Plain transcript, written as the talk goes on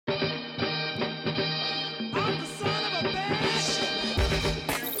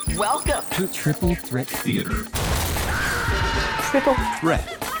Welcome to Triple Threat Theater. Triple Threat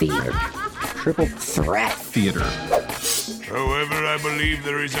Theater. Triple Threat Theater. However, I believe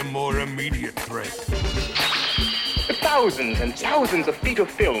there is a more immediate threat. Thousands and thousands of feet of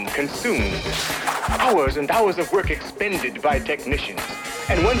film consumed. Hours and hours of work expended by technicians.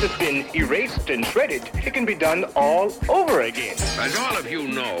 And once it's been erased and shredded, it can be done all over again. As all of you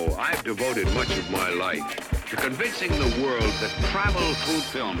know, I've devoted much of my life to convincing the world that travel through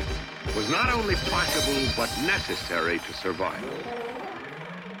film was not only possible, but necessary to survive.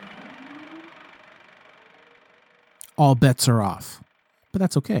 All bets are off. But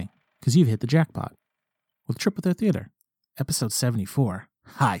that's okay, because you've hit the jackpot. With Triple Threat Theater, episode 74,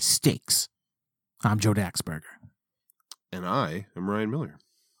 High Stakes. I'm Joe Daxberger. And I am Ryan Miller.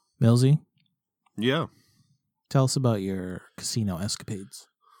 Millsy, Yeah. tell us about your casino escapades.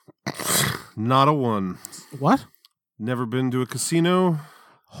 Not a one. What? Never been to a casino.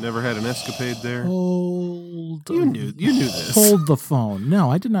 Never had an escapade there. Hold. You knew this. Hold the phone.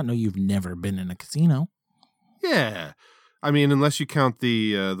 No, I did not know you've never been in a casino. Yeah. I mean, unless you count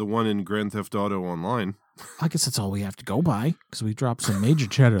the one in Grand Theft Auto Online. I guess that's all we have to go by, because we dropped some major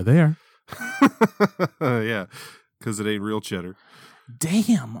cheddar there. Yeah, because it ain't real cheddar.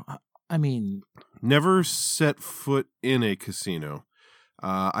 Damn. I mean... Never set foot in a casino.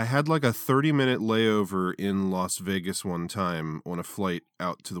 I had like a 30-minute layover in Las Vegas one time on a flight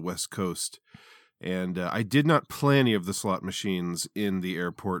out to the West Coast. And I did not play any of the slot machines in the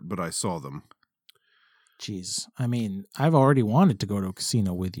airport, but I saw them. Jeez. I mean, I've already wanted to go to a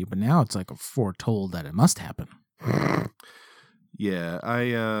casino with you, but now it's like a foretold that it must happen. Yeah,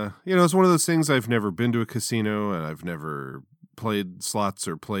 it's one of those things. I've never been to a casino, and I've never played slots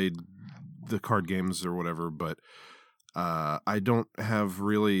or played the card games or whatever, but I don't have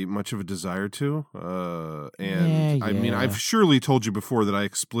really much of a desire to. I mean, I've surely told you before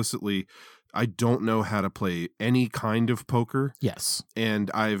that I don't know how to play any kind of poker. Yes. And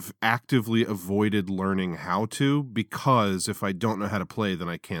I've actively avoided learning how to, because if I don't know how to play, then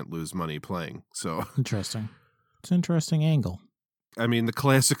I can't lose money playing. So Interesting. It's an interesting angle. I mean, the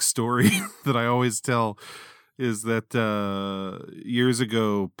classic story that I always tell is that years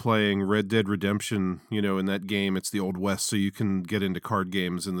ago, playing Red Dead Redemption, in that game, it's the Old West, so you can get into card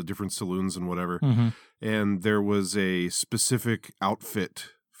games in the different saloons and whatever. Mm-hmm. And there was a specific outfit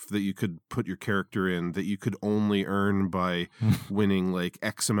that you could put your character in that you could only earn by winning like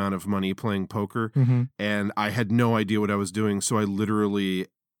X amount of money playing poker. Mm-hmm. And I had no idea what I was doing, so I literally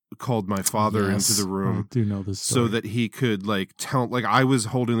called my father into the room. I do know this story. So that he could tell, I was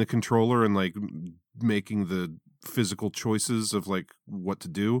holding the controller and making the physical choices of what to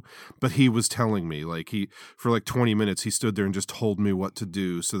do, but he was telling me for 20 minutes he stood there and just told me what to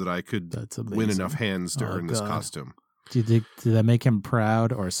do so that I could win enough hands to earn this costume. Did that make him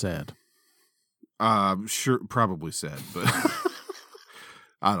proud or sad? Sure, probably sad, but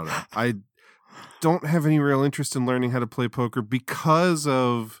I don't know. I don't have any real interest in learning how to play poker because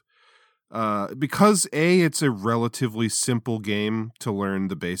A, it's a relatively simple game to learn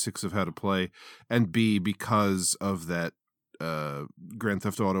the basics of how to play, and B, because of that Grand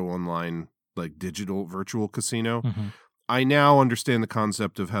Theft Auto Online digital virtual casino. Mm-hmm. I now understand the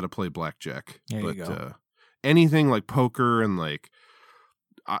concept of how to play blackjack. There you go. Anything like poker and what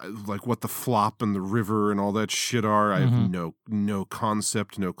the flop and the river and all that shit are, I have no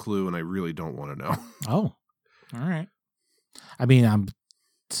concept, no clue, and I really don't want to know. Oh, all right. I mean, I'm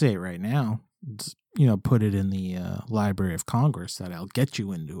say it right now. Put it in the Library of Congress that I'll get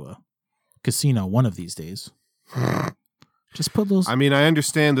you into a casino one of these days. Just put those. I mean, I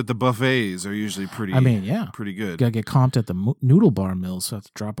understand that the buffets are usually pretty. Pretty good. Gotta get comped at the noodle bar mills, so I have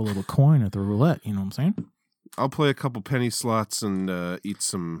to drop a little coin at the roulette. You know what I'm saying? I'll play a couple penny slots and eat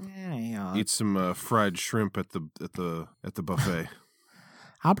some fried shrimp at the buffet.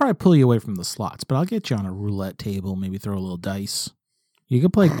 I'll probably pull you away from the slots, but I'll get you on a roulette table. Maybe throw a little dice. You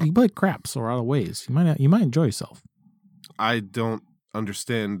can play craps or other ways. You might enjoy yourself. I don't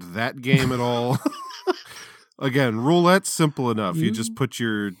understand that game at all. Again, roulette's simple enough. You just put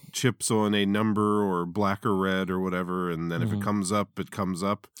your chips on a number or black or red or whatever, and then if it comes up, it comes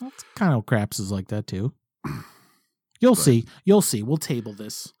up. That's kind of craps is like that too. You'll see. We'll table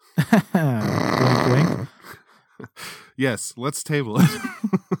this. Wink, wink. Yes, let's table it.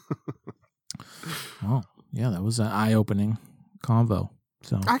 Oh, yeah, that was an eye-opening convo.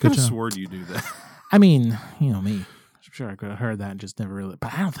 So I could have sworn you knew that. I mean, me. I'm sure I could have heard that and just never really.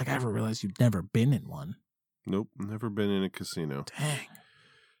 But I don't think I ever realized you'd never been in one. Nope, never been in a casino. Dang.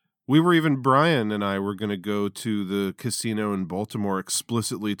 Brian and I were going to go to the casino in Baltimore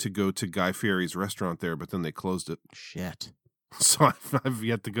explicitly to go to Guy Fieri's restaurant there, but then they closed it. Shit. So I've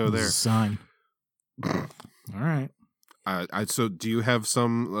yet to go This is there. a sign. All right. So do you have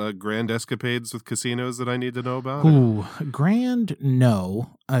some grand escapades with casinos that I need to know about? Ooh, grand?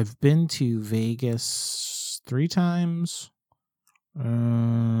 No. I've been to Vegas 3 times.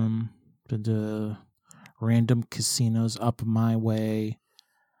 Been to random casinos up my way.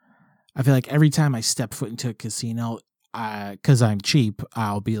 I feel like every time I step foot into a casino, because I'm cheap,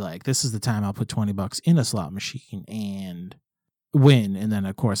 I'll be like, this is the time I'll put $20 in a slot machine and win. And then,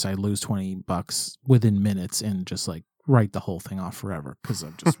 of course, I lose $20 within minutes and just like write the whole thing off forever because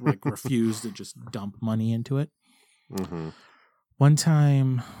I've just like refused to just dump money into it. Mm-hmm. One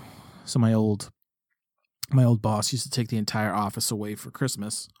time, so my old boss used to take the entire office away for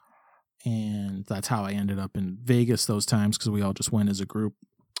Christmas. And that's how I ended up in Vegas those times because we all just went as a group.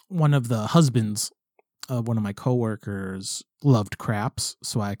 One of the husbands of one of my coworkers loved craps.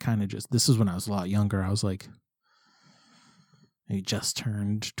 So I kind of this is when I was a lot younger. I was like, maybe just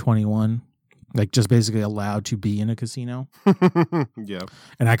turned 21, like just basically allowed to be in a casino. Yeah.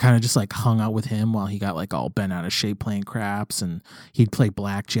 And I kind of just like hung out with him while he got like all bent out of shape playing craps, and he'd play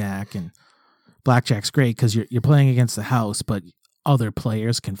blackjack, and blackjack's great because you're playing against the house, but other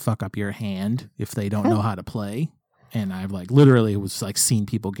players can fuck up your hand if they don't know how to play. And I've like literally was like seen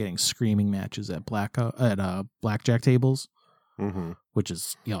people getting screaming matches at blackjack tables, Mm-hmm. which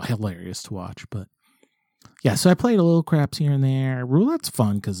is, you know, hilarious to watch. But yeah, so I played a little craps here and there. Roulette's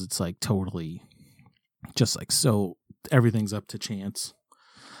fun because it's like totally just like so everything's up to chance.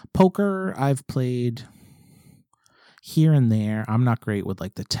 Poker, I've played here and there. I'm not great with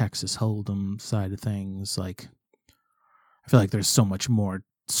like the Texas Hold'em side of things. Like I feel like there's so much more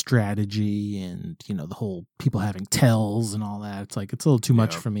strategy and, you know, the whole people having tells and all that. It's like it's a little too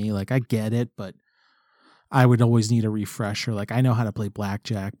much for me. Like I get it, but I would always need a refresher. Like I know how to play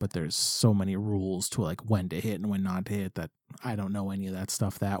blackjack, but there's so many rules to like when to hit and when not to hit that I don't know any of that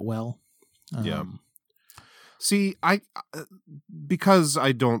stuff that well. Yeah. See, because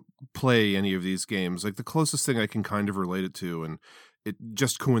I don't play any of these games, like the closest thing I can kind of relate it to, and it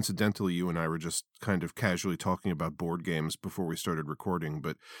just coincidentally, you and I were just kind of casually talking about board games before we started recording,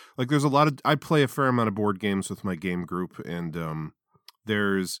 but like there's I play a fair amount of board games with my game group, and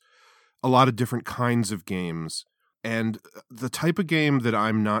there's a lot of different kinds of games. And the type of game that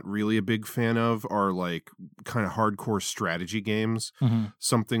I'm not really a big fan of are like kind of hardcore strategy games. Mm-hmm.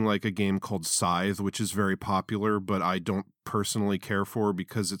 Something like a game called Scythe, which is very popular, but I don't personally care for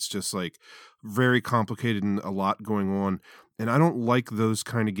because it's just like very complicated and a lot going on. And I don't like those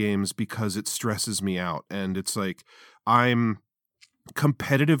kind of games because it stresses me out. And it's like I'm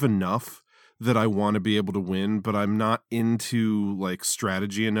competitive enough that I want to be able to win, but I'm not into like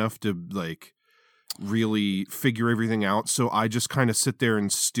strategy enough to like really figure everything out. So I just kind of sit there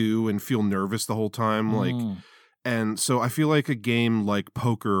and stew and feel nervous the whole time. Like, and so I feel like a game like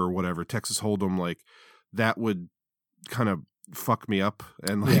poker or whatever, Texas Hold'em, like that would kind of fuck me up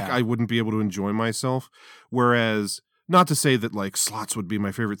and like I wouldn't be able to enjoy myself. Whereas, not to say that like slots would be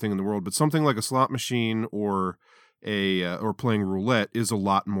my favorite thing in the world, but something like a slot machine or or playing roulette is a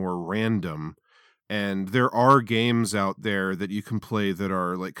lot more random. And there are games out there that you can play that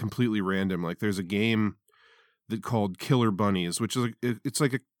are like completely random. Like there's a game called Killer Bunnies, which is it's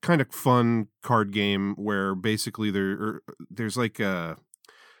like a kind of fun card game where basically there's like a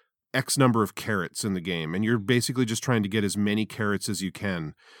X number of carrots in the game, and you're basically just trying to get as many carrots as you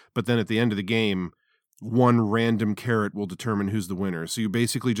can. But then at the end of the game, one random carrot will determine who's the winner. So you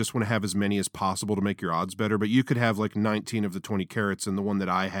basically just want to have as many as possible to make your odds better. But you could have like 19 of the 20 carrots, and the one that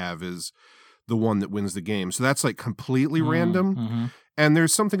I have is the one that wins the game. So that's like completely random. Mm-hmm. And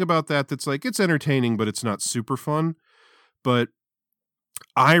there's something about that that's like, it's entertaining, but it's not super fun. But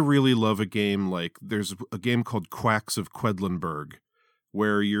I really love a game like, there's a game called Quacks of Quedlinburg,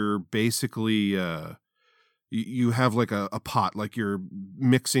 where you're basically, you have like a pot, like you're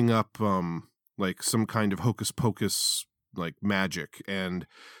mixing up like some kind of hocus pocus, like magic. And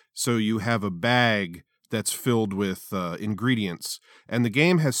so you have a bag that's filled with ingredients. And the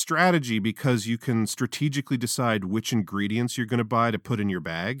game has strategy because you can strategically decide which ingredients you're going to buy to put in your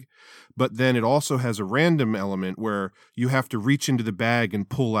bag. But then it also has a random element where you have to reach into the bag and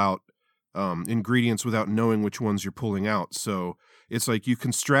pull out ingredients without knowing which ones you're pulling out. So it's like you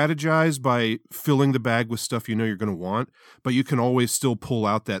can strategize by filling the bag with stuff you know you're going to want, but you can always still pull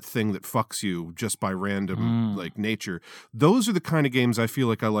out that thing that fucks you just by random like nature. Those are the kind of games I feel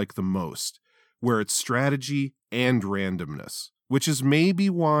like I like the most, where it's strategy and randomness, which is maybe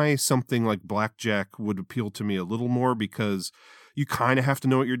why something like blackjack would appeal to me a little more, because you kind of have to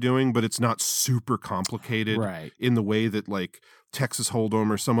know what you're doing, but it's not super complicated in the way that like Texas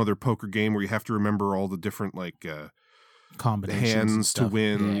Hold'em or some other poker game where you have to remember all the different like combinations and hands to stuff.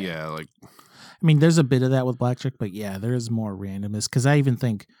 win. Yeah, like I mean, there's a bit of that with blackjack, but yeah, there is more randomness. Because I even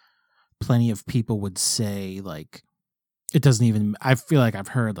think plenty of people would say, like, it doesn't even, I feel like I've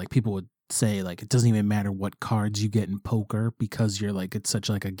heard, like, people would say, like, it doesn't even matter what cards you get in poker because you're, like, it's such,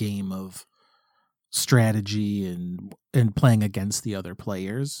 like, a game of strategy and playing against the other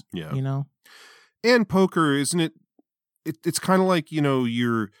players, yeah. you know? And poker, isn't it? It's kind of like, you know,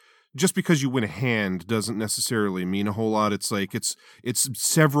 just because you win a hand doesn't necessarily mean a whole lot. It's like it's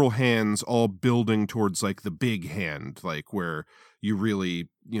several hands all building towards like the big hand, like where you really,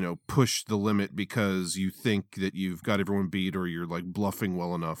 you know, push the limit because you think that you've got everyone beat or you're like bluffing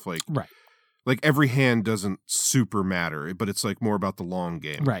well enough. Like, Right. Like every hand doesn't super matter, but it's like more about the long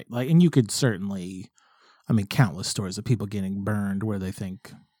game. Right. Like, and you could certainly, I mean, countless stories of people getting burned where they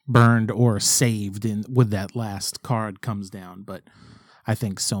think burned or saved in with that last card comes down. But I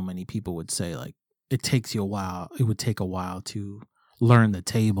think so many people would say, like, it takes you a while. It would take a while to learn the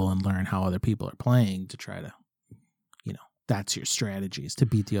table and learn how other people are playing to try to, you know, that's your strategy, is to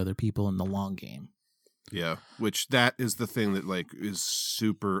beat the other people in the long game. Yeah, which that is the thing that like is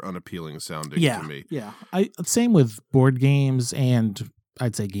super unappealing sounding to me. Yeah. Same with board games and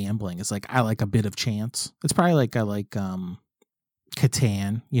I'd say gambling. It's like I like a bit of chance. It's probably like I like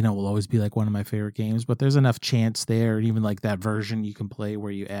Catan, you know, will always be like one of my favorite games, but there's enough chance there. And even like that version you can play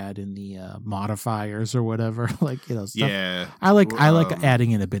where you add in the modifiers or whatever, like, you know, stuff. Yeah. I like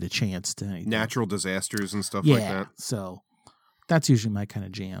adding in a bit of chance to anything. Natural disasters and stuff like that. So that's usually my kind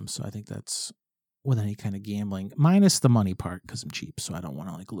of jam. So I think that's with any kind of gambling, minus the money part because I'm cheap, so I don't want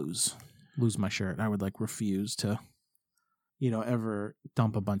to like lose my shirt. I would like refuse to, you know, ever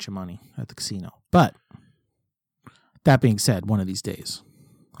dump a bunch of money at the casino. But that being said, one of these days,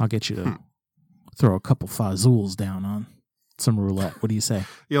 I'll get you to throw a couple fazools down on some roulette. What do you say?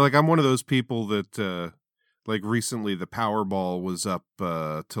 Yeah, like I'm one of those people that, like recently the Powerball was up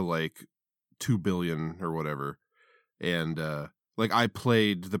to like 2 billion or whatever. And like I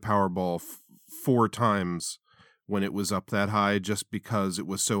played the Powerball 4 times when it was up that high just because it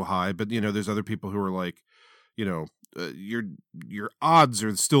was so high. But, you know, there's other people who are like, you know, your odds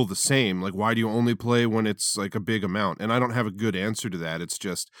are still the same. Like, why do you only play when it's like a big amount? And I don't have a good answer to that. It's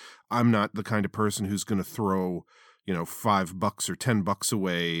just I'm not the kind of person who's going to throw, you know, $5 or $10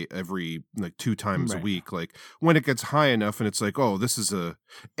 away every like 2 times a week. Like when it gets high enough and it's like, oh, this is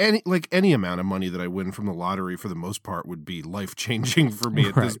any amount of money that I win from the lottery for the most part would be life changing for me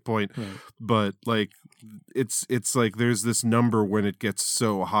at this point. Right. But like it's like there's this number when it gets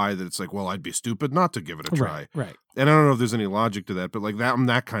so high that it's like, well, I'd be stupid not to give it a try. Right. And I don't know if there's any logic to that, but like that, I'm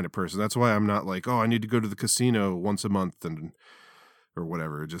that kind of person. That's why I'm not like, oh, I need to go to the casino once a month or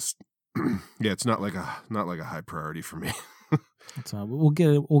whatever. Just yeah, it's not like a high priority for me. That's we'll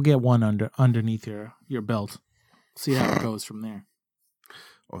get one underneath your belt. See how it goes from there.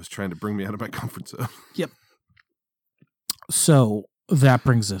 Always trying to bring me out of my comfort zone. Yep. So that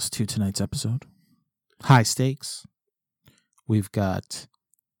brings us to tonight's episode. High stakes. We've got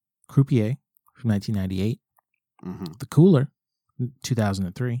Croupier from 1998, The Cooler,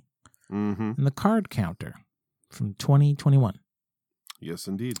 2003, and The Card Counter from 2021. Yes,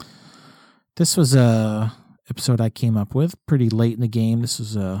 indeed. This was a episode I came up with pretty late in the game. This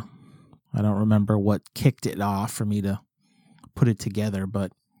was I don't remember what kicked it off for me to put it together,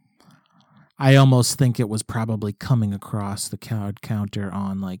 but I almost think it was probably coming across the Card Counter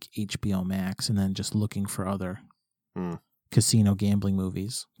on like HBO Max and then just looking for other casino gambling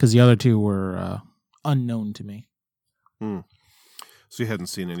movies because the other two were unknown to me. So you hadn't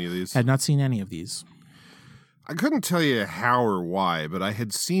seen any of these? Had not seen any of these. I couldn't tell you how or why, but I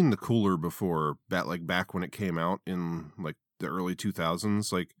had seen The Cooler before, back when it came out in like the early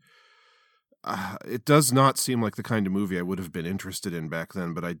 2000s. Like, it does not seem like the kind of movie I would have been interested in back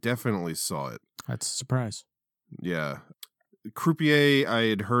then, but I definitely saw it. That's a surprise. Yeah. Croupier I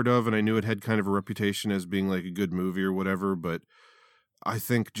had heard of, and I knew it had kind of a reputation as being like a good movie or whatever, but I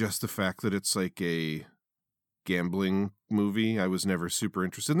think just the fact that it's like a gambling movie, I was never super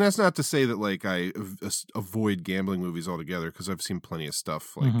interested. And that's not to say that like I avoid gambling movies altogether, because I've seen plenty of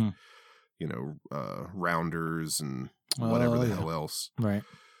stuff like, you know, Rounders and whatever the hell else. Right.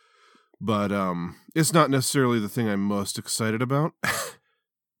 But it's not necessarily the thing I'm most excited about.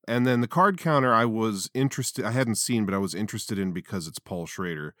 And then The Card Counter I hadn't seen, but I was interested in because it's Paul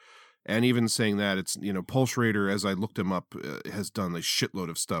Schrader. And even saying that, it's, you know, Paul Schrader, as I looked him up, has done a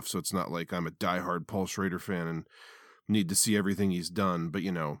shitload of stuff. So it's not like I'm a diehard Paul Schrader fan and need to see everything he's done. But,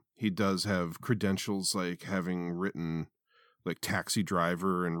 you know, he does have credentials like having written like Taxi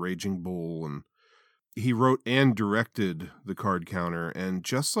Driver and Raging Bull. And he wrote and directed The Card Counter. And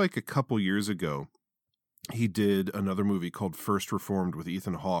just like a couple years ago, he did another movie called First Reformed with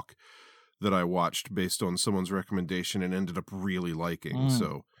Ethan Hawke that I watched based on someone's recommendation and ended up really liking.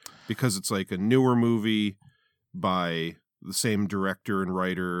 So because it's like a newer movie by the same director and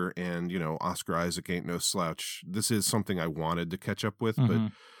writer, and, you know, Oscar Isaac ain't no slouch, this is something I wanted to catch up with,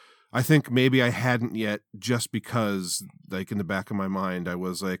 but I think maybe I hadn't yet, just because, like, in the back of my mind, I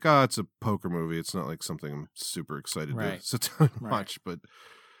was like, it's a poker movie. It's not like something I'm super excited to sit down and watch, but...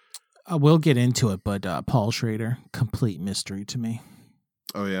 we'll get into it, but Paul Schrader, complete mystery to me.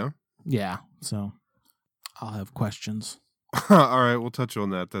 Oh, yeah? Yeah, so I'll have questions. All right, we'll touch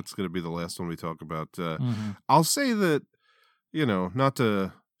on that. That's going to be the last one we talk about. I'll say that, you know, not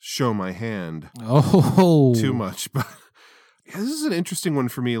to show my hand too much, but this is an interesting one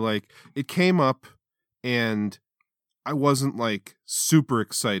for me. Like, it came up, and I wasn't, like, super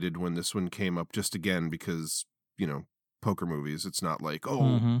excited when this one came up, just again because, you know, poker movies. It's not like,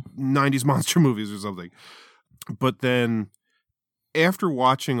 90s monster movies or something. But then, after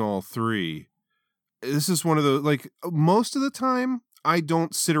watching all three, this is one of the, like, most of the time, I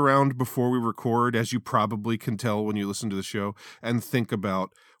don't sit around before we record, as you probably can tell when you listen to the show, and think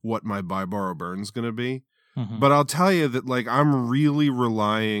about what my Buy, Borrow, Burn's going to be. But I'll tell you that, like, I'm really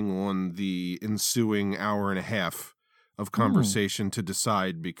relying on the ensuing hour and a half of conversation to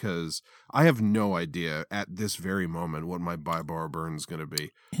decide, because I have no idea at this very moment what my Buy, Borrow, Burn's going to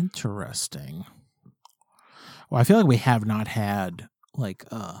be. Interesting. Well, I feel like we have not had, like,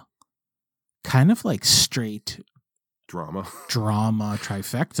 kind of like straight drama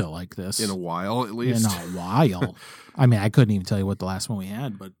trifecta like this in a while, at least. In a while. I mean, I couldn't even tell you what the last one we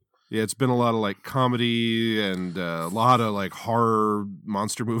had, but yeah, it's been a lot of like comedy and a lot of like horror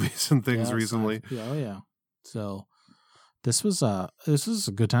monster movies and things recently. Yeah. So this was a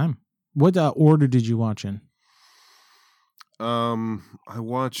good time. What order did you watch in? I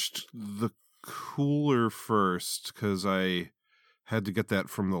watched The Cooler first because I had to get that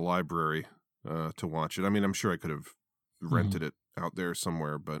from the library to watch it. I mean, I'm sure I could have rented it out there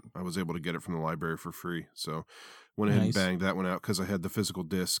somewhere, but I was able to get it from the library for free. So went ahead and banged that one out because I had the physical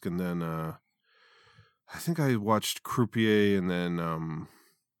disc. And then I think I watched Croupier and then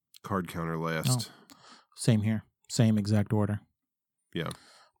Card Counter last. Oh, same here. Same exact order. Yeah.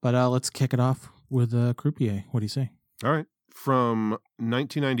 But let's kick it off with Croupier. What do you say? All right. From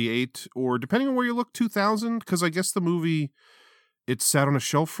 1998, or depending on where you look, 2000, because I guess the movie, it sat on a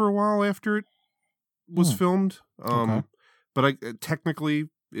shelf for a while after it was filmed. Okay. But I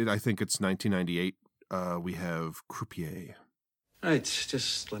think it's 1998. We have Croupier. Right,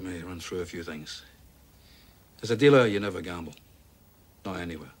 just let me run through a few things. As a dealer, you never gamble. Not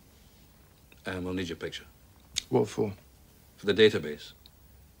anywhere. And we'll need your picture. What for? For the database.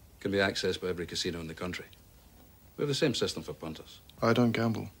 Can be accessed by every casino in the country. We have the same system for punters. I don't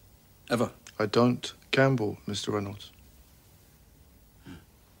gamble. Ever? I don't gamble, Mr. Reynolds.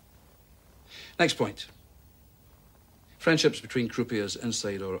 Next point. Friendships between croupiers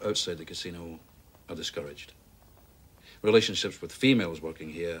inside or outside the casino are discouraged. Relationships with females working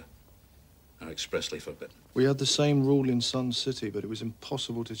here are expressly forbidden. We had the same rule in Sun City, but it was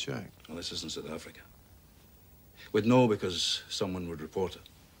impossible to check. Well, this isn't South Africa. We'd know because someone would report it.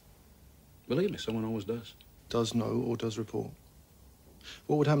 Believe me, someone always does. Does know or does report.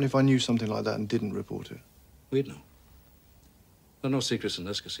 What would happen if I knew something like that and didn't report it? We'd know. There are no secrets in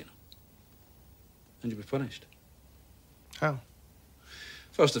this casino. And you'd be punished. How?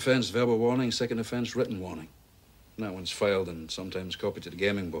 First offense, verbal warning. Second offense, written warning. And that one's filed and sometimes copied to the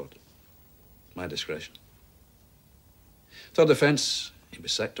gaming board. My discretion. Third offense, you'd be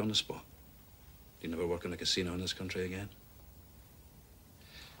sacked on the spot. You'd never work in a casino in this country again.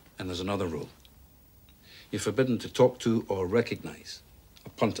 And there's another rule. You're forbidden to talk to or recognize a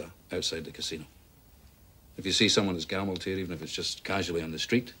punter outside the casino. If you see someone who's gambled here, even if it's just casually on the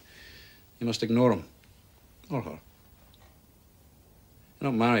street, you must ignore him or her.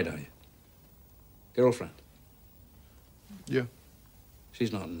 You're not married, are you? Girlfriend? Yeah.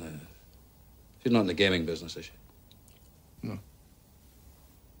 She's not in the gaming business, is she? No.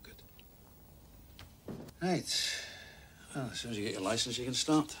 Good. Right. Well, as soon as you get your license, you can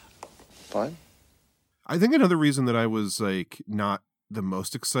start. Fine. I think another reason that I was like not the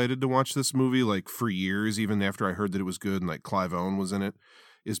most excited to watch this movie, like for years, even after I heard that it was good and like Clive Owen was in it,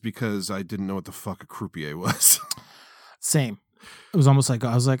 is because I didn't know what the fuck a croupier was. Same. It was almost like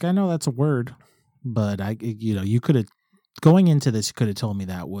I was like, I know that's a word, but you could have going into this, you could have told me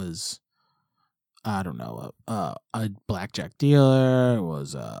that was, I don't know, a blackjack dealer. It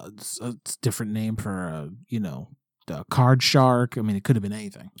was a different name for the card shark. I mean, it could have been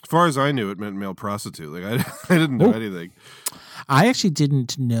anything. As far as I knew, it meant male prostitute. Like I didn't know anything. I actually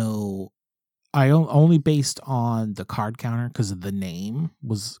didn't know. only based on the card counter because the name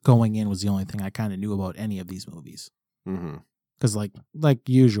was going in was the only thing I kind of knew about any of these movies. Mm-hmm. Because like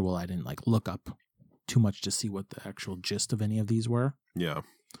usual, I didn't like look up too much to see what the actual gist of any of these were. Yeah.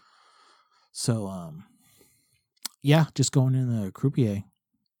 So, yeah, just going in the croupier,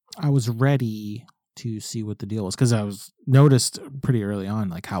 I was ready to see what the deal was because I was noticed pretty early on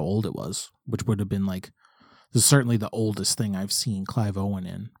like how old it was, which would have been like this is certainly the oldest thing I've seen Clive Owen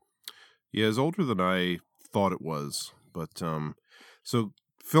in. Yeah, it's older than I thought it was, but so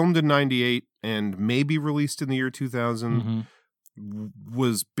filmed in 98 and maybe released in the year 2000,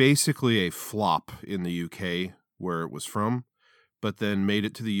 was basically a flop in the UK where it was from, but then made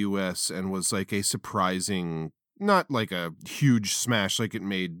it to the US and was like a surprising, not like a huge smash, like it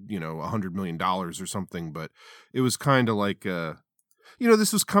made, $100 million or something, but it was kind of like,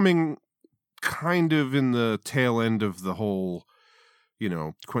 this was coming kind of in the tail end of the whole,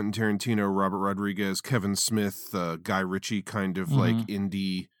 Quentin Tarantino, Robert Rodriguez, Kevin Smith, Guy Ritchie kind of like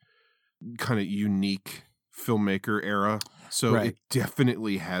indie, kind of unique filmmaker era. So It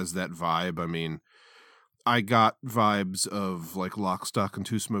definitely has that vibe. I mean, I got vibes of like Lock, Stock, and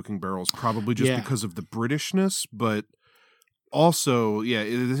Two Smoking Barrels, probably just because of the Britishness, but also,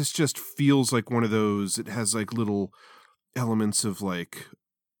 this just feels like one of those. It has like little elements of like,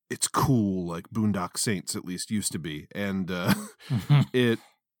 it's cool, like Boondock Saints at least used to be, and it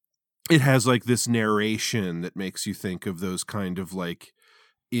has like this narration that makes you think of those kind of like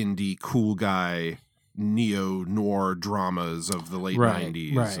indie cool guy neo noir dramas of the late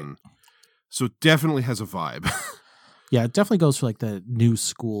 90s, and so it definitely has a vibe. Yeah, it definitely goes for like the new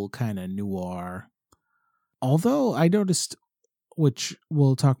school kind of noir. Although I noticed, which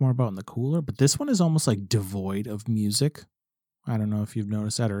we'll talk more about in the cooler, but this one is almost like devoid of music. I don't know if you've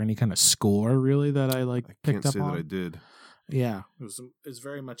noticed that or any kind of score really that I like picked up on. I can't say that I did. Yeah, it's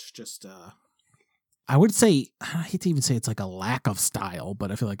very much just. I would say I hate to even say it's like a lack of style,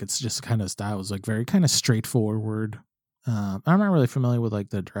 but I feel like it's just kind of style. It's like very kind of straightforward. I'm not really familiar with like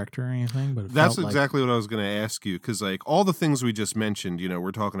the director or anything, but that's exactly what I was going to ask you, because like all the things we just mentioned,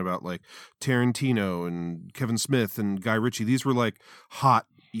 we're talking about like Tarantino and Kevin Smith and Guy Ritchie. These were like hot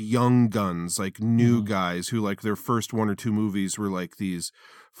young guns, like new guys who like their first one or two movies were like these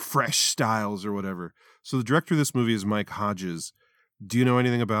fresh styles or whatever. So the director of this movie is Mike Hodges. Do you know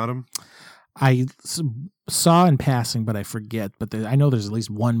anything about him? I saw in passing, but I forget. But I know there's at least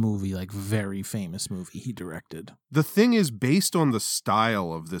one movie, like very famous movie he directed. The thing is, based on the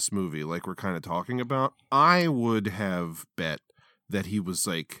style of this movie, like we're kind of talking about, I would have bet that he was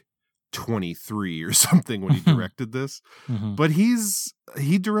like 23 or something when he directed this. But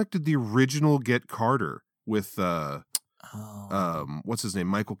he directed the original Get Carter with what's his name,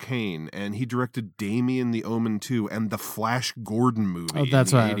 Michael Caine, and he directed Damien the Omen 2 and the Flash Gordon movie. Oh,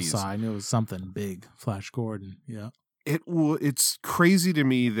 that's what 80s. I saw. I knew it was something big. Flash Gordon, yeah. It's crazy to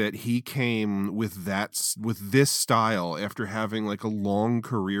me that he came with this style after having like a long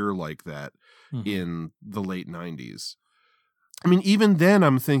career like that in the late 90s. I mean, even then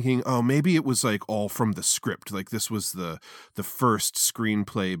I'm thinking, oh, maybe it was like all from the script. Like this was the first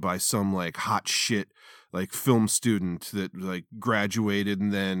screenplay by some like hot shit like film student that like graduated,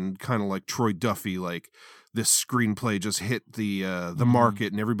 and then kind of like Troy Duffy, like this screenplay just hit the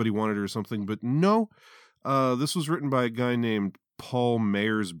market and everybody wanted it or something. But no, this was written by a guy named Paul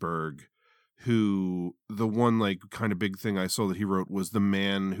Meyersburg, who the one like kind of big thing I saw that he wrote was The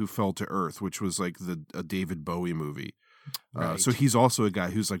Man Who Fell to Earth, which was like a David Bowie movie. So he's also a guy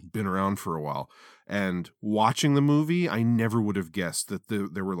who's like been around for a while. And watching the movie, I never would have guessed that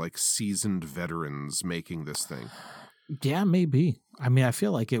there were like seasoned veterans making this thing. Yeah, maybe. I mean, I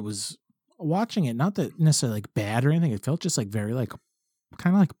feel like it was watching it, not that necessarily like bad or anything. It felt just like very like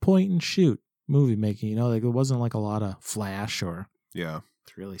kind of like point and shoot movie making. Like it wasn't like a lot of flash or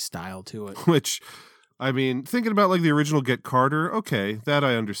really style to it. Which, I mean, thinking about like the original Get Carter, okay, that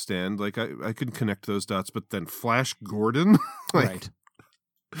I understand. Like I could connect those dots, but then Flash Gordon, like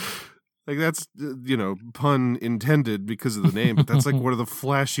that's pun intended because of the name, but that's like one of the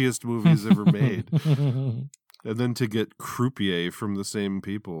flashiest movies ever made. And then to get Croupier from the same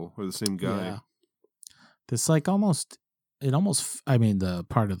people or the same guy. Yeah. This like I mean, the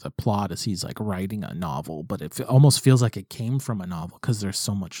part of the plot is he's like writing a novel, but it almost feels like it came from a novel because there's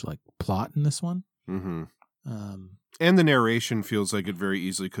so much like plot in this one. And the narration feels like it very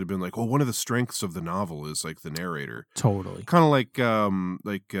easily could have been like, well, one of the strengths of the novel is like the narrator. Totally. Kind of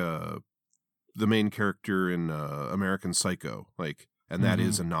like the main character in American Psycho, like, and that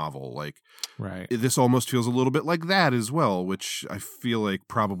is a novel. Like, this almost feels a little bit like that as well, which I feel like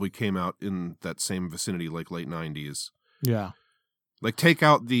probably came out in that same vicinity, like late 90s. Yeah. Like take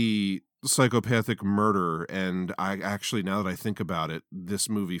out the psychopathic murder, and I actually, now that I think about it, this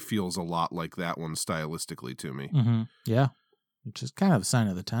movie feels a lot like that one stylistically to me. Mm-hmm. Yeah, which is kind of a sign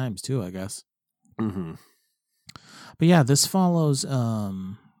of the times too, I guess. Mm-hmm. But yeah, this follows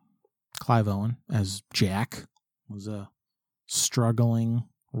Clive Owen as Jack, who's a struggling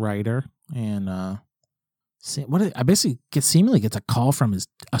writer, and I basically seemingly gets a call from his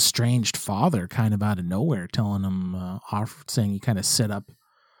estranged father, kind of out of nowhere, telling him, saying he kind of set up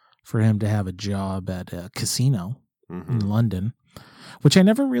for him to have a job at a casino in London, which I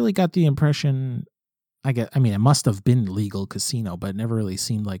never really got the impression. I mean, it must have been legal casino, but it never really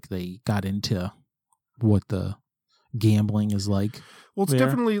seemed like they got into what the gambling is like. Well, it's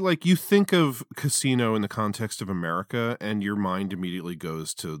definitely like you think of casino in the context of America, and your mind immediately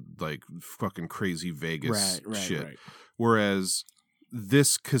goes to like fucking crazy Vegas shit. Right. Whereas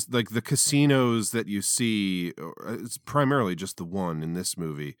this, like the casinos that you see, it's primarily just the one in this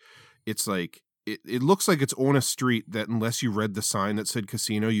movie. It's like it looks like it's on a street that, unless you read the sign that said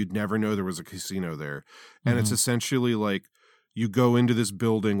casino, you'd never know there was a casino there. And it's essentially like you go into this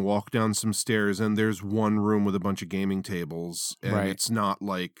building, walk down some stairs, and there's one room with a bunch of gaming tables. And it's not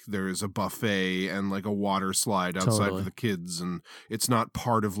like there's a buffet and like a water slide outside for the kids. And it's not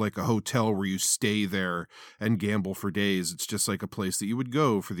part of like a hotel where you stay there and gamble for days. It's just like a place that you would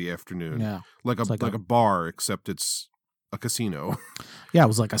go for the afternoon. Yeah. Like a bar, except it's a casino. Yeah, it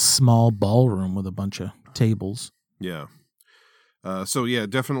was like a small ballroom with a bunch of tables. Yeah. So yeah,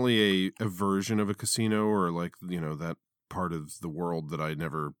 definitely a version of a casino, or like, you know, that part of the world that I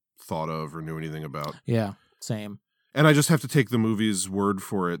never thought of or knew anything about. Yeah, same. And I just have to take the movie's word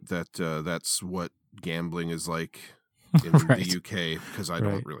for it that that's what gambling is like in the UK, because I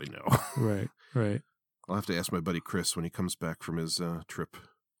don't really know. Right. I'll have to ask my buddy Chris when he comes back from his trip.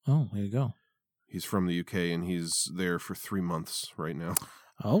 Oh, there you go. He's from the UK, and he's there for 3 months right now.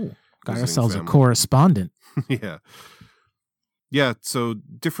 Oh, got ourselves a correspondent. Yeah. Yeah, so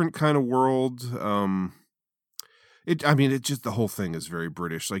different kind of world. It just, the whole thing is very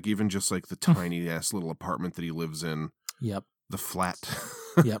British. Like, even just like the tiny ass little apartment that he lives in. Yep. The flat.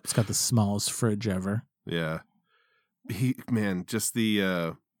 Yep. It's got the smallest fridge ever. Yeah. Just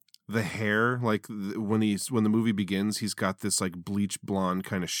the hair, like when the movie begins, he's got this like bleach blonde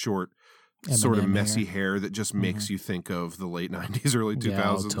kind of short, sort of messy hair that just makes you think of the late 90s, early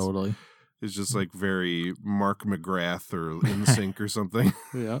 2000s. Yeah, totally. It's just like very Mark McGrath or NSYNC or something.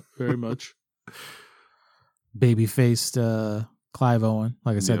 Yeah, very much. Baby-faced Clive Owen.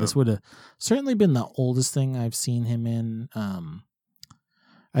 Like I said, this would have certainly been the oldest thing I've seen him in.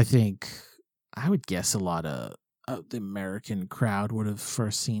 I think I would guess a lot of the American crowd would have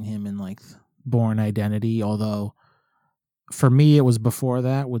first seen him in like Bourne Identity, although for me it was before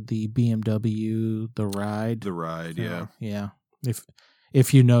that with the BMW The Ride. The Ride, yeah. Yeah.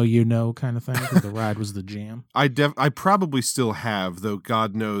 If you know kind of thing, 'cause The Ride was the jam. I probably still have, though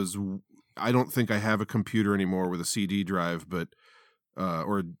God knows I don't think I have a computer anymore with a CD drive, but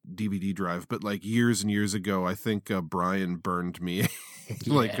or a DVD drive, but like years and years ago, I think Brian burned me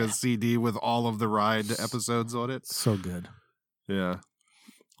like a CD with all of the Ride episodes on it. So good. Yeah.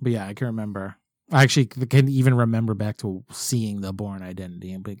 But yeah, I can remember. I actually can even remember back to seeing the Bourne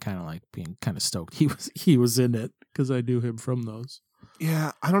Identity and being kind of stoked he was in it, because I knew him from those.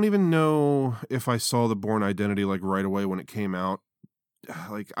 Yeah, I don't even know if I saw the Bourne Identity like right away when it came out.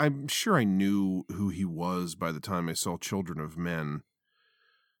 Like, I'm sure I knew who he was by the time I saw Children of Men.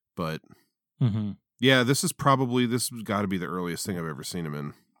 But yeah, this has got to be the earliest thing I've ever seen him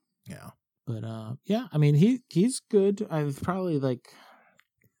in. Yeah. But yeah, I mean he's good. I've probably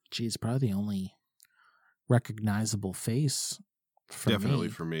probably the only recognizable face for Definitely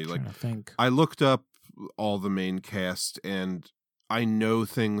me. For me. Like, I think I looked up all the main cast, and I know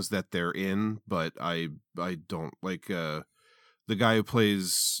things that they're in, but I don't like the guy who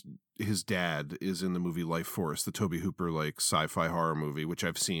plays his dad is in the movie Life Force, the Tobe Hooper like sci-fi horror movie, which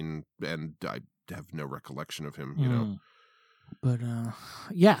I've seen, and I have no recollection of him, you know. But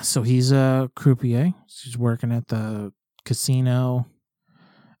yeah, so he's a croupier. He's working at the casino.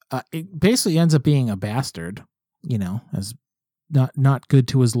 It basically ends up being a bastard, you know, as not good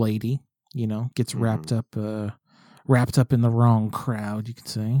to his lady, you know, gets wrapped up in the wrong crowd, you could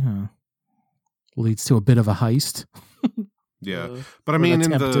say. Leads to a bit of a heist. Yeah, but I mean,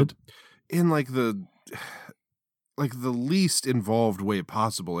 in the least involved way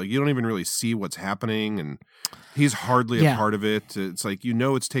possible. Like, you don't even really see what's happening, and he's hardly a part of it. It's like, you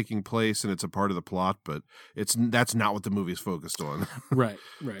know, it's taking place and it's a part of the plot, but that's not what the movie's focused on. Right.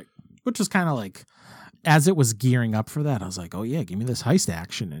 Which was kind of like, as it was gearing up for that, I was like, oh yeah, give me this heist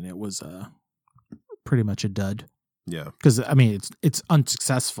action, and it was pretty much a dud. Yeah, because I mean, it's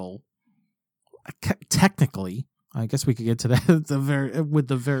unsuccessful. technically, I guess we could get to that at the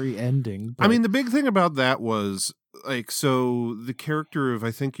very ending. But. I mean, the big thing about that was like, so the character of,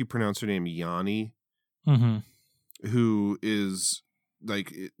 I think you pronounce her name Yanni, who is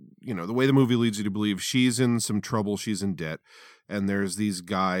like, you know, the way the movie leads you to believe she's in some trouble, she's in debt, and there's these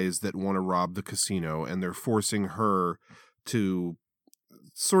guys that want to rob the casino, and they're forcing her to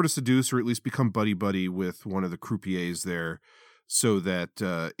sort of seduce or at least become buddy-buddy with one of the croupiers there so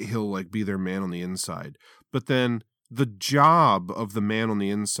that he'll like be their man on the inside. But then the job of the man on the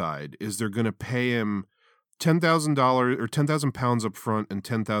inside is they're going to pay him $10,000 or 10,000 pounds up front and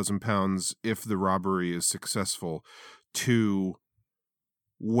 10,000 pounds if the robbery is successful, to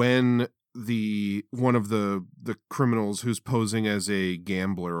when one of the criminals who's posing as a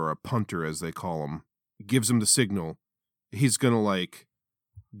gambler or a punter, as they call him, gives him the signal, he's going to like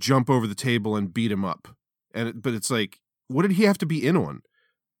jump over the table and beat him up. But it's like, what did he have to be in on?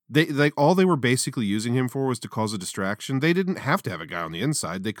 They like all they were basically using him for was to cause a distraction. They didn't have to have a guy on the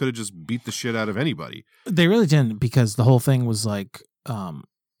inside. They could have just beat the shit out of anybody. They really didn't, because the whole thing was like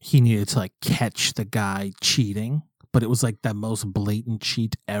he needed to like catch the guy cheating, but it was like the most blatant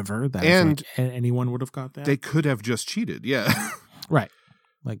cheat ever. That like, anyone would have got that. They could have just cheated, yeah. Right.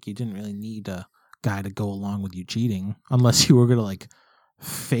 Like you didn't really need a guy to go along with you cheating unless you were gonna like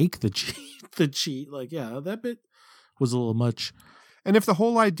fake the cheat. Like, yeah, that bit was a little much. And if the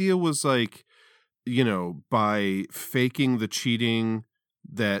whole idea was like, you know, by faking the cheating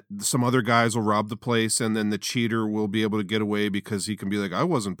that some other guys will rob the place and then the cheater will be able to get away because he can be like, I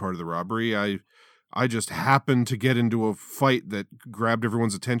wasn't part of the robbery. I just happened to get into a fight that grabbed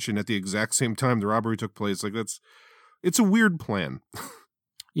everyone's attention at the exact same time the robbery took place. Like it's a weird plan.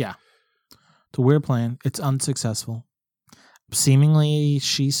 Yeah. It's a weird plan. It's unsuccessful. Seemingly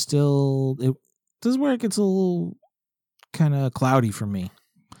she's still, this is where it gets a little kind of cloudy for me,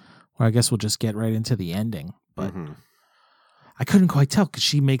 where I guess we'll just get right into the ending. But I couldn't quite tell because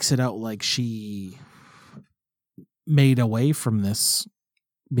she makes it out like she made away from this,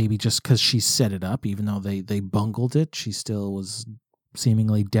 maybe just because she set it up, even though they bungled it. She still was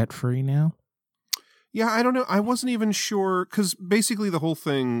seemingly debt free now. Yeah, I don't know. I wasn't even sure, because basically the whole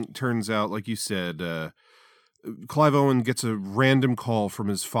thing turns out, like you said, Clive Owen gets a random call from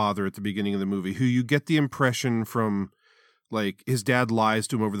his father at the beginning of the movie, who you get the impression from, like, his dad lies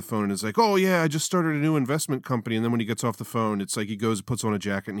to him over the phone and is like, oh yeah, I just started a new investment company. And then when he gets off the phone, it's like he goes and puts on a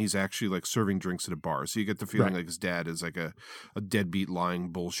jacket and he's actually like serving drinks at a bar. So you get the feeling like his dad is like a deadbeat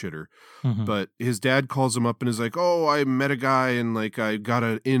lying bullshitter. But his dad calls him up and is like, oh, I met a guy and like I got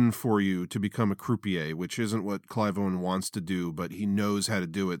an in for you to become a croupier, which isn't what Clive Owen wants to do, but he knows how to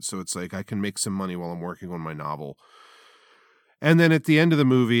do it. So it's like, I can make some money while I'm working on my novel. And then at the end of the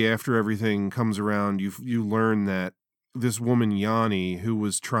movie, after everything comes around, you learn that this woman, Yanni, who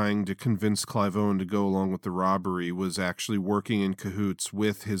was trying to convince Clive Owen to go along with the robbery, was actually working in cahoots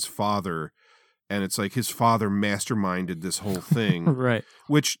with his father. And it's like his father masterminded this whole thing. Right.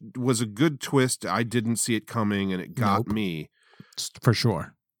 Which was a good twist. I didn't see it coming, and it got me. For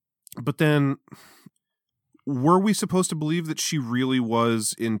sure. But then, were we supposed to believe that she really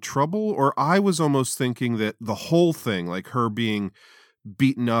was in trouble? Or I was almost thinking that the whole thing, like her being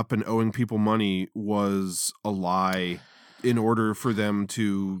beaten up and owing people money, was a lie in order for them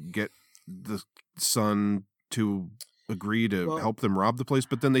to get the son to agree to help them rob the place,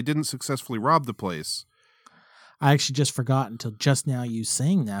 but then they didn't successfully rob the place. I actually just forgot until just now you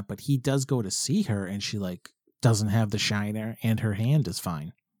saying that, but he does go to see her and she like doesn't have the shiner and her hand is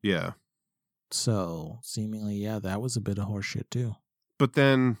fine. Yeah. So seemingly, yeah, that was a bit of horseshit too. But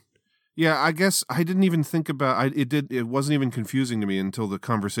then, yeah, I guess I didn't even think about it wasn't even confusing to me until the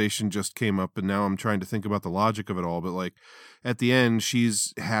conversation just came up, and now I'm trying to think about the logic of it all. But like at the end,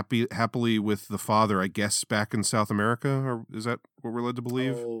 she's happily with the father, I guess, back in South America, or is that what we're led to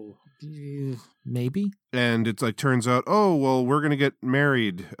believe? Oh, maybe. And it's like turns out, oh well, we're gonna get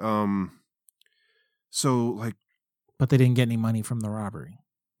married. So like, but they didn't get any money from the robbery.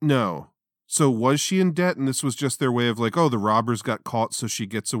 No. So was she in debt, and this was just their way of like, oh, the robbers got caught, so she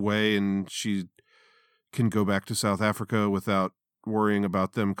gets away and she can go back to South Africa without worrying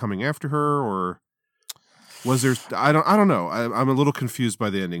about them coming after her? Or was there? I don't know. I'm a little confused by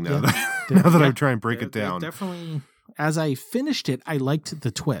the ending now. Now that I try and break it down. Definitely. As I finished it, I liked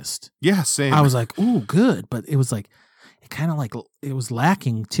the twist. Yeah, same. I was like, ooh, good, but it was like it kind of like it was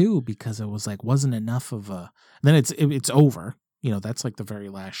lacking too, because it was like wasn't enough of a. Then it's over. You know, that's like the very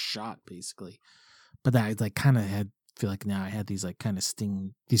last shot, basically. But I like kind of feel like now I had these like kind of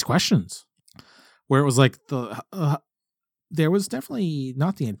these questions where it was like there was definitely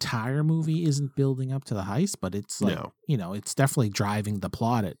not the entire movie isn't building up to the heist, but it's like, you know, it's definitely driving the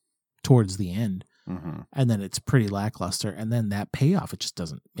plot at towards the end. Mm-hmm. And then it's pretty lackluster. And then that payoff, it just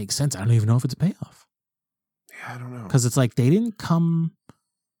doesn't make sense. I don't even know if it's a payoff. Yeah, I don't know. Because it's like they didn't come.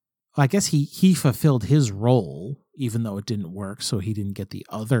 I guess he fulfilled his role, even though it didn't work. So he didn't get the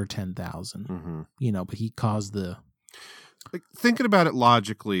other 10,000. Mm-hmm. You know, but he caused the. Like, thinking about it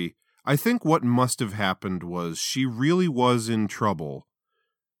logically, I think what must have happened was she really was in trouble.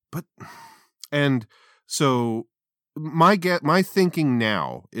 And so my thinking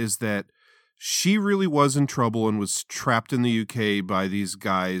now is that she really was in trouble and was trapped in the UK by these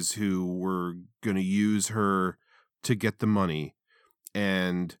guys who were going to use her to get the money.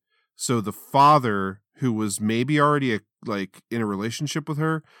 And so the father, who was maybe already in a relationship with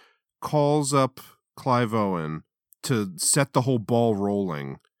her, calls up Clive Owen to set the whole ball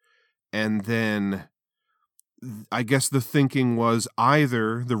rolling. And then I guess the thinking was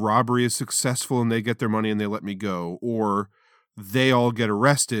either the robbery is successful and they get their money and they let me go, or they all get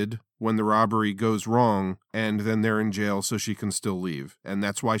arrested when the robbery goes wrong and then they're in jail so she can still leave. And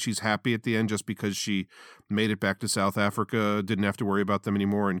that's why she's happy at the end, just because she made it back to South Africa, didn't have to worry about them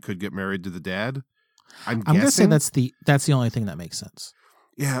anymore, and could get married to the dad. I'm going to say that's the only thing that makes sense.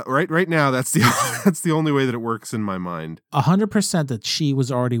 Yeah, right now that's the only way that it works in my mind. 100% that she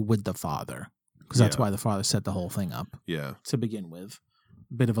was already with the father, because that's why the father set the whole thing up. Yeah, to begin with,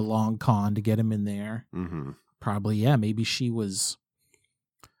 a bit of a long con to get him in there. Mm-hmm. Probably, maybe she was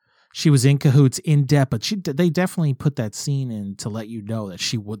in cahoots in depth, but they definitely put that scene in to let you know that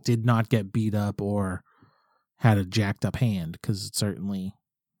she did not get beat up or had a jacked up hand, because certainly,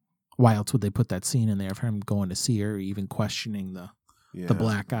 why else would they put that scene in there of him going to see her, even questioning the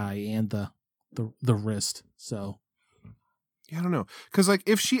black eye and the wrist? So yeah, I don't know, because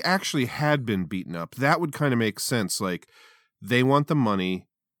if she actually had been beaten up, that would kind of make sense. Like, they want the money,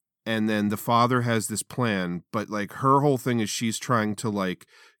 and then the father has this plan, but her whole thing is she's trying to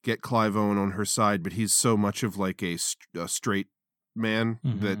get Clive Owen on her side, but he's so much of a straight man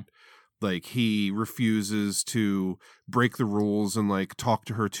that he refuses to break the rules and talk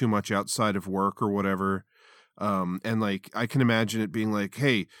to her too much outside of work or whatever. And I can imagine it being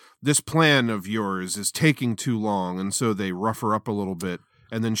hey, this plan of yours is taking too long. And so they rough her up a little bit.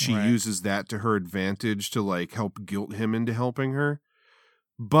 And then she uses that to her advantage to help guilt him into helping her.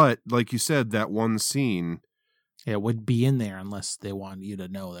 But like you said, that one scene, it would be in there unless they wanted you to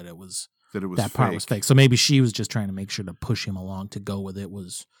know that that fake. Part was fake. So maybe she was just trying to make sure to push him along to go with it.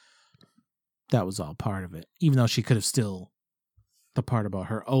 That was all part of it. Even though she could have still, the part about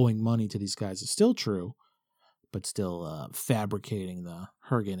her owing money to these guys is still true, but still fabricating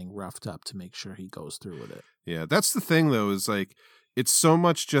her getting roughed up to make sure he goes through with it. Yeah, that's the thing though, is it's so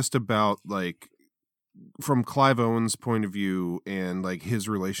much just about from Clive Owen's point of view and his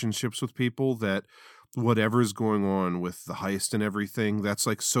relationships with people, that whatever's going on with the heist and everything, that's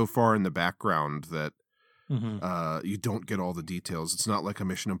so far in the background that you don't get all the details. It's not like a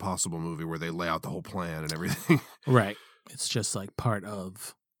Mission Impossible movie where they lay out the whole plan and everything. Right. It's just part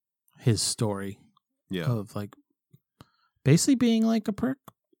of his story. Yeah. Of basically being a prick,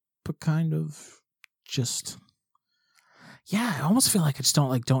 but kind of just, I almost feel I just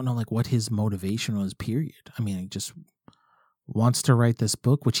don't know what his motivation was, period. I mean, he just wants to write this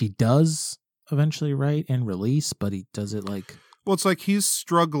book, which he does eventually write and release, but he does it well, it's he's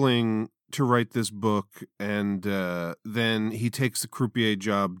struggling to write this book, and then he takes the croupier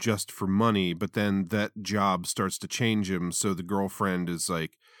job just for money, but then that job starts to change him, so the girlfriend is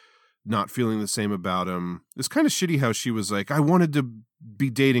not feeling the same about him. It's kind of shitty how she was I wanted to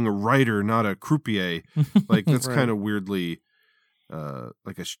be dating a writer, not a croupier. That's right. kind of weirdly a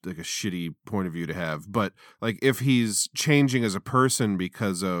shitty point of view to have. But if he's changing as a person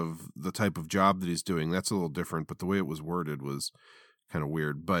because of the type of job that he's doing, that's a little different. But the way it was worded was kind of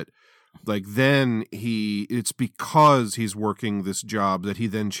weird. But then it's because he's working this job that he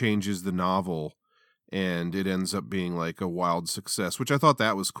then changes the novel, and it ends up being a wild success, which I thought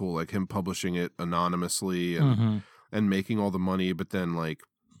that was cool. Him publishing it anonymously and making all the money, but then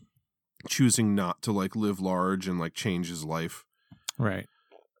choosing not to live large and change his life. right.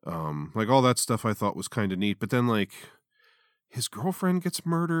 All that stuff I thought was kind of neat, but then his girlfriend gets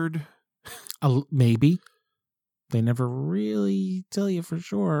murdered. Maybe. They never really tell you for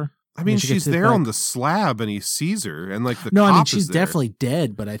sure. I mean, she's there on the slab and he sees her, and the no, cop I mean, is she's there. definitely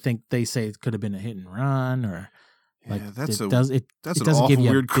dead, but I think they say it could have been a hit and run, or that's an awful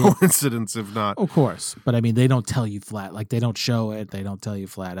weird coincidence, if not. Of course, but I mean, they don't tell you flat, they don't show it, they don't tell you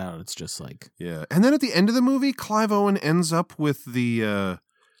flat out. It's just yeah. And then at the end of the movie, Clive Owen ends up with the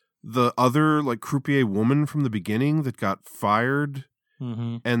other croupier woman from the beginning that got fired.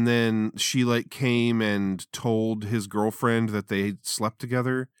 Mm-hmm. And then she came and told his girlfriend that they slept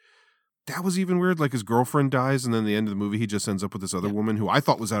together. that was even weird. Like his girlfriend dies, and then at the end of the movie, he just ends up with this other woman who I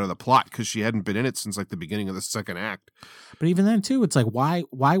thought was out of the plot because she hadn't been in it since like the beginning of the second act. But even then, too, it's like, why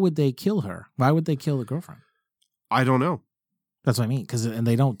would they kill her? Why would they kill the girlfriend? I don't know. That's what I mean. And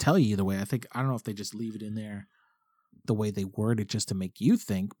they don't tell you either way. I don't know if they just leave it in there the way they word it just to make you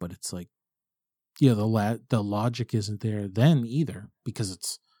think, but it's like, the logic isn't there then either, because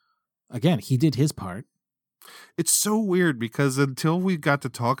it's, again, he did his part. It's so weird because until we got to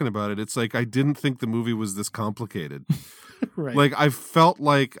talking about it, it's like I didn't think the movie was this complicated. Right. Like I felt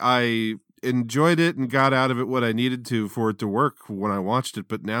like I enjoyed it and got out of it what I needed to for it to work when I watched it,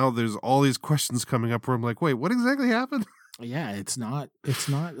 but now there's all these questions coming up where I'm like, wait, what exactly happened? Yeah, it's not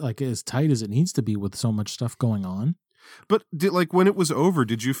like as tight as it needs to be with so much stuff going on. But when it was over,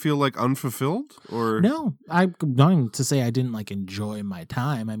 did you feel like unfulfilled or no? I'm not even to say I didn't like enjoy my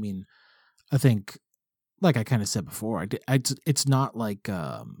time. I mean, I think, like I kind of said before, it's not like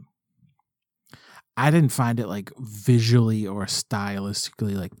I didn't find it like visually or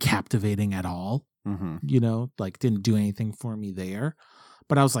stylistically like captivating at all. Mm-hmm. Like didn't do anything for me there.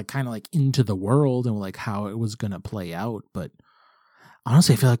 But I was like kind of like into the world and like how it was gonna play out. But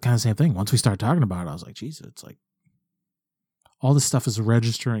honestly, I feel like kind of the same thing. Once we started talking about it, I was like, Jesus, it's like all this stuff is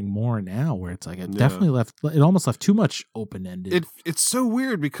registering more now, where it's like it almost left too much open ended. It's so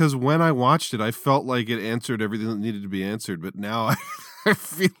weird because when I watched it, I felt like it answered everything that needed to be answered, but now I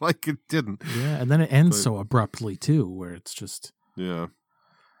feel like it didn't. Yeah, and then it ends so abruptly too, where it's just yeah,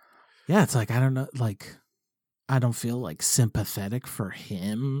 it's like I don't know, like I don't feel like sympathetic for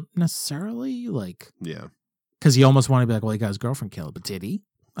him necessarily, like because you almost want to be like, well, he got his girlfriend killed, but did he?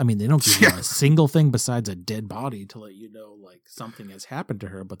 I mean, they don't give you a single thing besides a dead body to let you know like something has happened to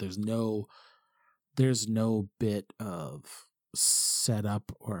her, but there's no bit of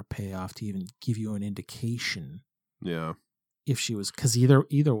setup or a payoff to even give you an indication. Yeah. If she was, because either,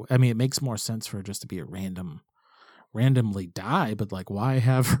 I mean, it makes more sense for her just to be a randomly die, but like, why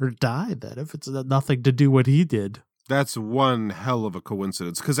have her die then if it's nothing to do what he did? That's one hell of a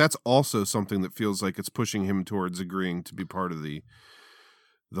coincidence, because that's also something that feels like it's pushing him towards agreeing to be part of the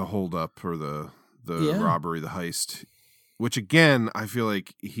holdup or the robbery, the heist, which again, I feel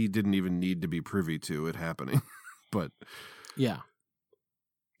like he didn't even need to be privy to it happening. But yeah,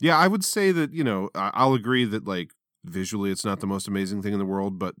 I would say that, I'll agree that like visually it's not the most amazing thing in the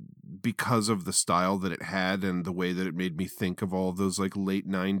world, but because of the style that it had and the way that it made me think of all of those like late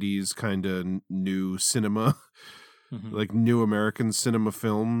 90s kind of new cinema, like new American cinema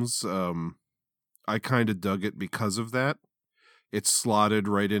films, I kind of dug it because of that. It slotted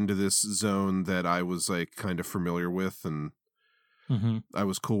right into this zone that I was like kind of familiar with, and I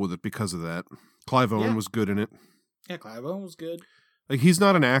was cool with it because of that. Clive Owen was good in it. Yeah, Clive Owen was good. Like he's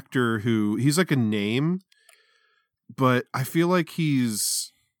not an actor he's like a name, but I feel like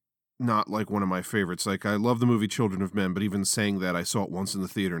he's not like one of my favorites. Like I love the movie Children of Men, but even saying that, I saw it once in the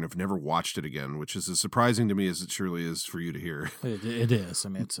theater and have never watched it again, which is as surprising to me as it surely is for you to hear. It is. I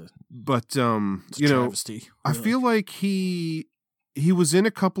mean, it's a travesty. I feel like he was in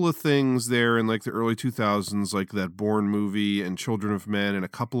a couple of things there in like the early 2000s, like that Bourne movie and Children of Men and a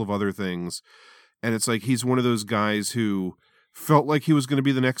couple of other things. And it's like he's one of those guys who felt like he was going to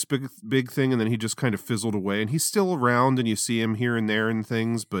be the next big thing, and then he just kind of fizzled away. And he's still around, and you see him here and there in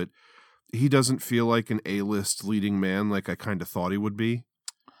things, but he doesn't feel like an A-list leading man like I kind of thought he would be.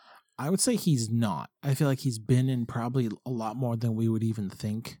 I would say he's not. I feel like he's been in probably a lot more than we would even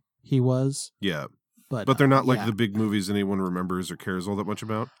think he was. Yeah. But they're not like the big movies anyone remembers or cares all that much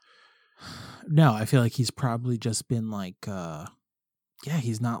about? No, I feel like he's probably just been like,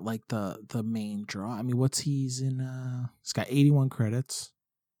 he's not like the main draw. I mean, he's in? He's got 81 credits.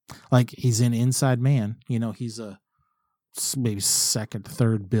 Like, he's in Inside Man. He's a maybe second,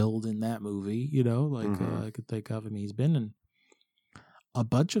 third build in that movie, I could think of. I mean, he's been in a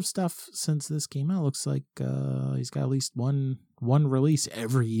bunch of stuff since this came out. Looks like he's got at least one release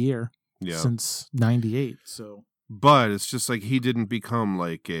every year. Yeah. Since 98, so. But it's just like he didn't become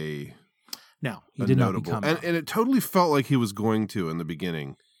like he did not become. And it totally felt like he was going to in the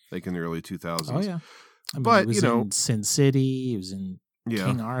beginning, like in the early 2000s. Oh, yeah. I mean, but, he was in Sin City, he was in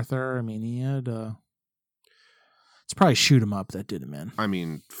King Arthur. I mean, he had, it's probably Shoot 'Em Up that did him in. I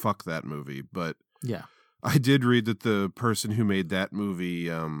mean, fuck that movie, but. Yeah. I did read that the person who made that movie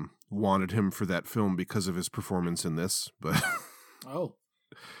wanted him for that film because of his performance in this, but. Oh.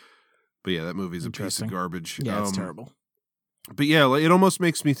 But yeah, that movie's a piece of garbage. Yeah, it's terrible. But yeah, like, it almost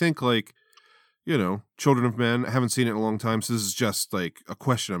makes me think like, Children of Men, I haven't seen it in a long time, so this is just like a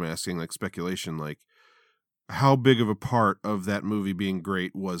question I'm asking, like speculation, like how big of a part of that movie being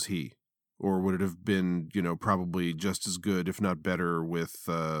great was he? Or would it have been, probably just as good, if not better, with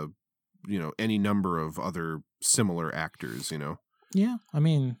any number of other similar actors, Yeah, I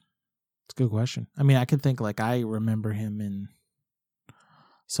mean, it's a good question. I mean, I could think like I remember him in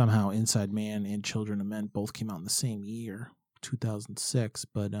somehow Inside Man and Children of Men both came out in the same year, 2006.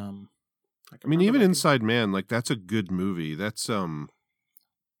 But I mean, even Inside Man, like that's a good movie. That's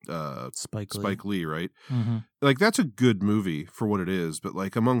Spike Lee, right? Mm-hmm. Like that's a good movie for what it is. But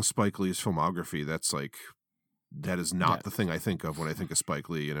like among Spike Lee's filmography, that is not the thing I think of when I think of Spike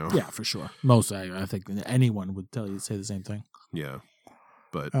Lee. Yeah, for sure. Most I think anyone would say the same thing. Yeah.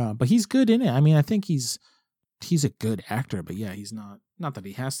 But he's good in it. I mean, I think he's a good actor, but yeah, he's not that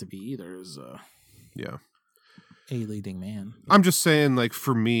he has to be either as a leading man. I'm just saying, like,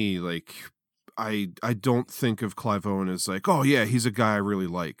 for me, like, I don't think of Clive Owen as like, oh yeah, he's a guy I really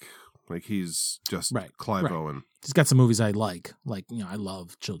like. Like he's just Clive Owen. He's got some movies I like I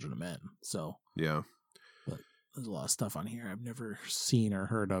love Children of Men. So yeah, but there's a lot of stuff on here I've never seen or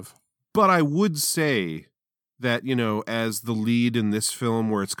heard of. But I would say that, as the lead in this film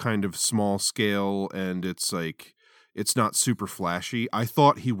where it's kind of small scale and it's like, it's not super flashy, I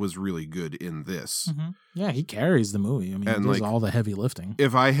thought he was really good in this. Mm-hmm. Yeah, he carries the movie. I mean, he does all the heavy lifting.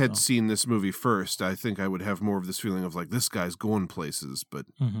 If I had seen this movie first, I think I would have more of this feeling of like, this guy's going places. But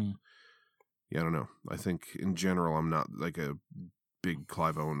yeah, I don't know. I think in general, I'm not like a big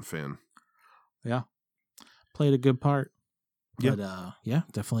Clive Owen fan. Yeah. Played a good part. Yeah.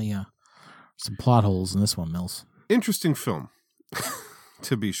 But definitely some plot holes in this one, Mills. Interesting film,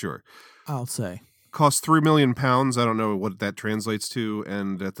 to be sure. I'll say. Cost £3 million. I don't know what that translates to.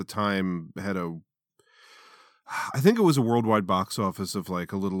 And at the time had I think it was a worldwide box office of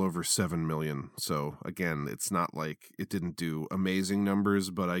like a little over 7 million. So again, it's not like it didn't do amazing numbers,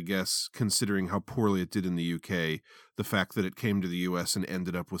 but I guess considering how poorly it did in the UK, the fact that it came to the US and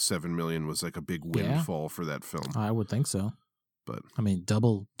ended up with 7 million was like a big windfall for that film. I would think so. But I mean,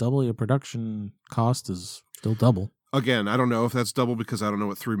 double your production cost is still double. Again, I don't know if that's double because I don't know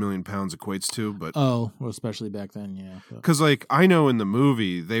what £3 million equates to, but well, especially back then, yeah. Because like I know in the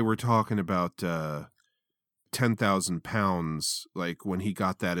movie they were talking about £10,000. Like when he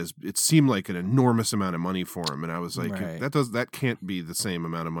got that, it seemed like an enormous amount of money for him, and I was like, that can't be the same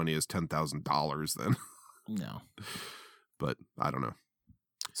amount of money as $10,000 then. No, but I don't know.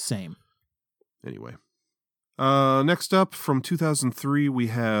 Same. Anyway, next up from 2003 we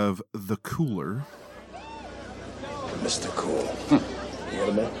have The Cooler. Mr. Cool. You got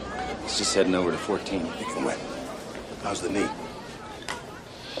a man? He's just heading over to 14. You can win. How's the knee?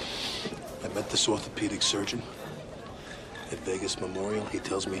 I met this orthopedic surgeon at Vegas Memorial. He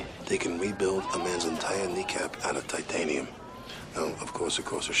tells me they can rebuild a man's entire kneecap out of titanium. Now, of course, it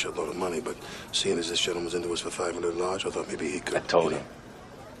costs a shitload of money, but seeing as this gentleman's into us for $500, I thought maybe he could. I told him.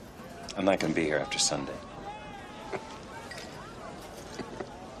 I'm not going to be here after Sunday.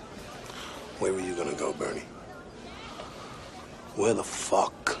 Where are you going to go, Bernie? Where the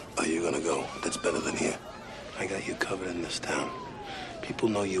fuck are you gonna go that's better than here? I got you covered in this town. People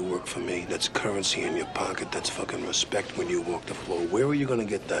know you work for me. That's currency in your pocket. That's fucking respect when you walk the floor. Where are you gonna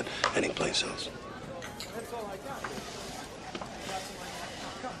get that anyplace else?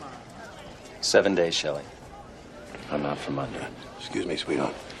 7 days, Shelley. I'm out for Monday. Excuse me,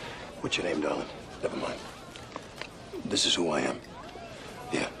 sweetheart. What's your name, darling? Never mind. This is who I am.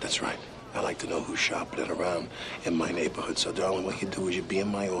 Yeah, that's right. I like to know who's shopping it around in my neighborhood. So, darling, what you do is you be in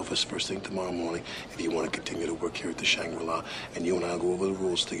my office first thing tomorrow morning if you want to continue to work here at the Shangri-La, and you and I'll go over the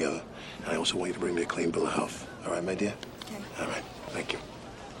rules together. And I also want you to bring me a clean bill of health. All right, my dear? Okay. All right. Thank you.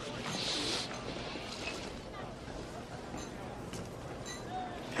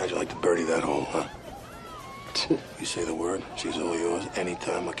 How'd you like to birdie that hole, huh? You say the word, she's all yours.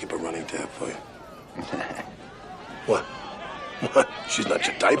 Anytime, I'll keep a running tab for you. What? What? She's not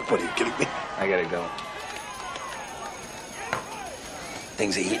your type? What, are you kidding me? I gotta go.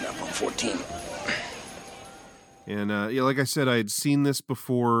 Things are heating up on 14. And like I said, I had seen this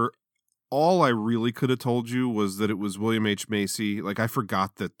before. All I really could have told you was that it was William H. Macy. Like I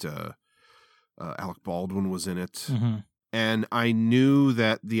forgot that Alec Baldwin was in it. Mm-hmm. And I knew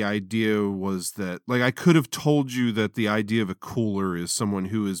that the idea was that, like, I could have told you that the idea of a cooler is someone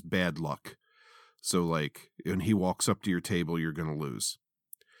who is bad luck. So, like, when he walks up to your table, you're going to lose.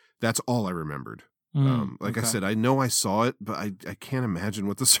 That's all I remembered. I said, I know I saw it, but I can't imagine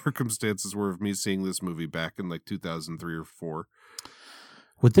what the circumstances were of me seeing this movie back in, like, 2003 or 4.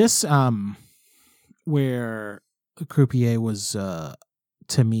 With this, where Croupier was, to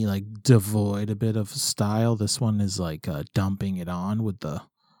me, like, devoid a bit of style, this one is, like, dumping it on with the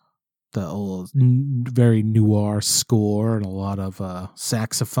old, very noir score and a lot of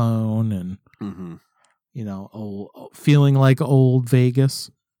saxophone and, mm-hmm. feeling like old Vegas.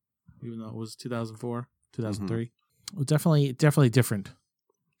 even though it was 2004, 2003. It was definitely different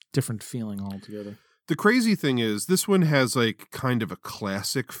feeling altogether. The crazy thing is, this one has like kind of a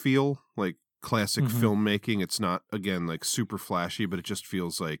classic feel, like classic filmmaking. It's not, again, like super flashy, but it just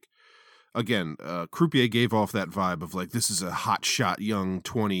feels like, again, Croupier gave off that vibe of like, this is a hotshot young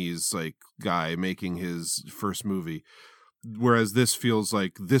 20s like guy making his first movie. Whereas this feels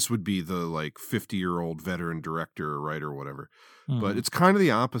like this would be the like 50-year-old veteran director or writer or whatever. But it's kind of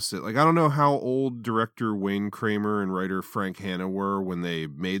the opposite. Like, I don't know how old director Wayne Kramer and writer Frank Hanna were when they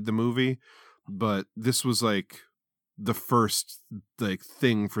made the movie, but this was like the first like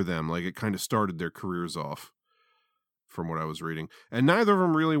thing for them. Like, it kind of started their careers off from what I was reading. And neither of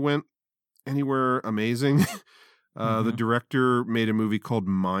them really went anywhere amazing. The director made a movie called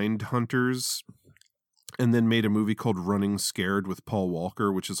Mind Hunters and then made a movie called Running Scared with Paul Walker,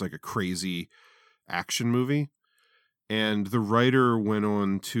 which is like a crazy action movie. And the writer went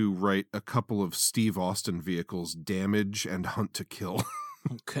on to write a couple of Steve Austin vehicles, Damage and Hunt to Kill.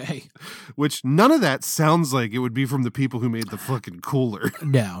 Okay. Which none of that sounds like it would be from the people who made the fucking Cooler.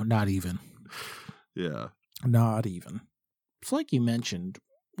 No, not even. Yeah. Not even. It's like you mentioned,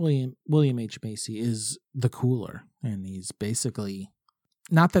 William H. Macy is the Cooler, and he's basically,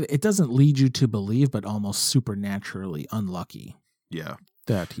 not that it doesn't lead you to believe, but almost supernaturally unlucky. Yeah.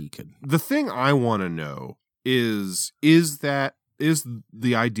 That he could. The thing I want to know is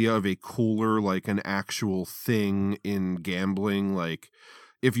the idea of a cooler like an actual thing in gambling? Like,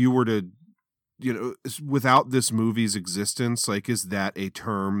 if you were to, without this movie's existence, like, is that a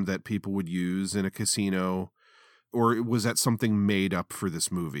term that people would use in a casino, or was that something made up for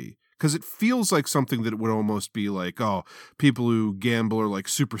this movie? Because it feels like something that would almost be like, oh, people who gamble are like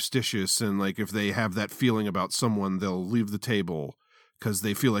superstitious, and like if they have that feeling about someone, they'll leave the table because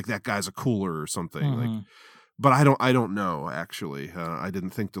they feel like that guy's a cooler or something. Like, but I don't know, actually. I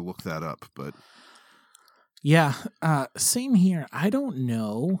didn't think to look that up, but yeah, same here. I don't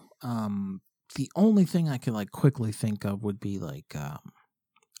know. The only thing I can like quickly think of would be like,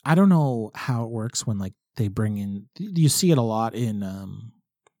 I don't know how it works when like they bring in. You see it a lot in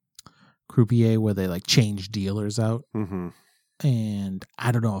Croupier where they like change dealers out. And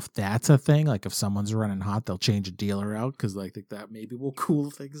I don't know if that's a thing. Like, if someone's running hot, they'll change a dealer out because like think that maybe will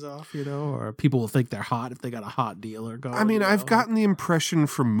cool things off, or people will think they're hot if they got a hot dealer going. I mean, I've gotten the impression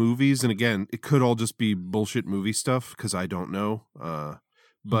from movies, and again, it could all just be bullshit movie stuff because I don't know.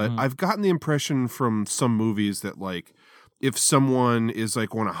 But I've gotten the impression from some movies that like, if someone is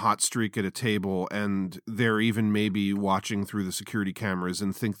like on a hot streak at a table and they're even maybe watching through the security cameras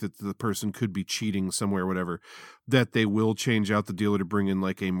and think that the person could be cheating somewhere or whatever, that they will change out the dealer to bring in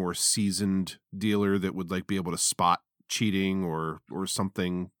like a more seasoned dealer that would like be able to spot cheating or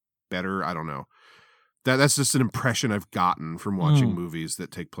something better. I don't know. That's just an impression I've gotten from watching movies that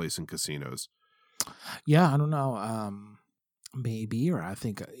take place in casinos. Yeah, I don't know. Maybe, or I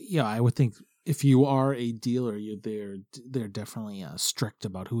think, I would think if you are a dealer, they're definitely strict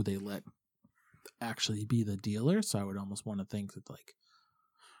about who they let actually be the dealer. So I would almost want to think that like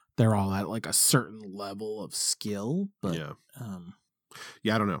they're all at like a certain level of skill. But yeah,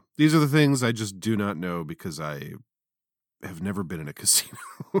 I don't know. These are the things I just do not know because I have never been in a casino.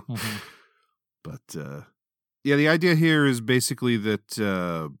 But yeah, the idea here is basically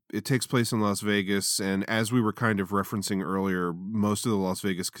that it takes place in Las Vegas, and as we were kind of referencing earlier, most of the Las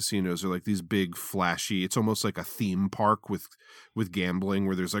Vegas casinos are like these big, flashy. It's almost like a theme park with gambling,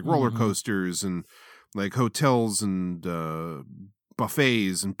 where there's like roller coasters and like hotels and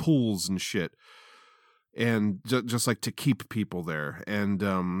buffets and pools and shit, and just like to keep people there.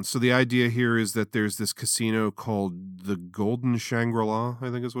 And so the idea here is that there's this casino called the Golden Shangri-La, I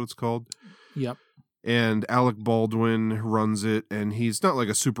think is what it's called. Yep. And Alec Baldwin runs it, and he's not like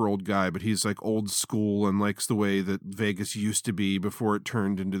a super old guy, but he's like old school and likes the way that Vegas used to be before it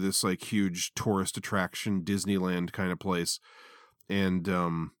turned into this like huge tourist attraction, Disneyland kind of place. And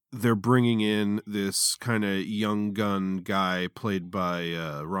they're bringing in this kind of young gun guy played by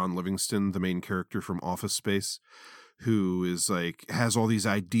Ron Livingston, the main character from Office Space, who is like, has all these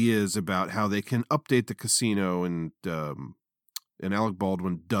ideas about how they can update the casino, and Alec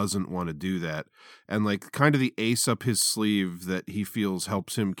Baldwin doesn't want to do that. And like kind of the ace up his sleeve that he feels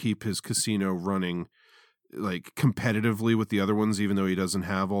helps him keep his casino running like competitively with the other ones, even though he doesn't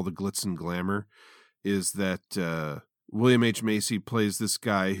have all the glitz and glamour, is that William H. Macy plays this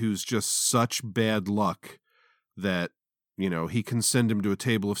guy who's just such bad luck that, he can send him to a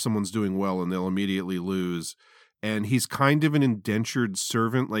table if someone's doing well and they'll immediately lose. And he's kind of an indentured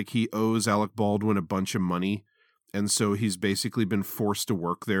servant. Like, he owes Alec Baldwin a bunch of money. And so he's basically been forced to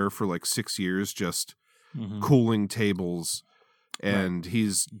work there for like 6 years, just cooling tables And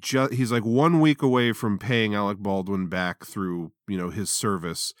he's like 1 week away from paying Alec Baldwin back through, his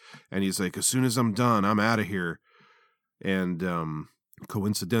service. And he's like, as soon as I'm done, I'm out of here. And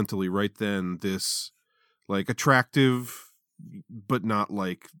coincidentally, right then, this like attractive, but not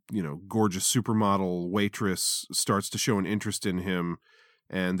like, gorgeous supermodel waitress starts to show an interest in him.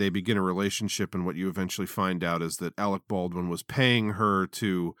 And they begin a relationship. And what you eventually find out is that Alec Baldwin was paying her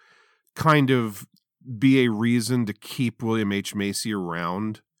to kind of be a reason to keep William H. Macy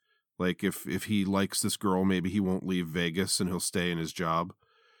around. Like if he likes this girl, maybe he won't leave Vegas and he'll stay in his job.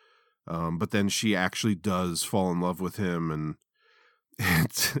 But then she actually does fall in love with him. And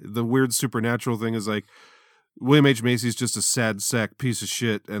it's, the weird supernatural thing is like, William H. Macy's just a sad sack piece of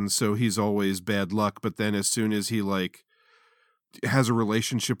shit. And so he's always bad luck. But then as soon as he like has a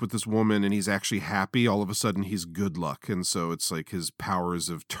relationship with this woman and he's actually happy, all of a sudden he's good luck. And so it's like his powers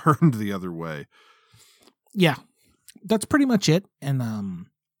have turned the other way. Yeah, that's pretty much it. And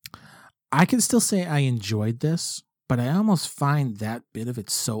I can still say I enjoyed this, but I almost find that bit of it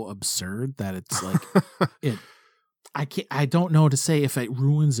so absurd that it's like I don't know to say if it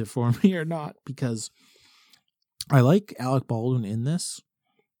ruins it for me or not, because I like Alec Baldwin in this,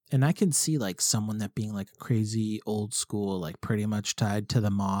 and I can see like someone that being like a crazy old school, like pretty much tied to the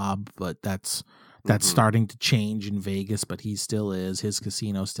mob, but that's starting to change in Vegas, but he still is, his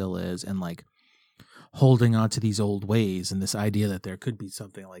casino still is, and like holding on to these old ways and this idea that there could be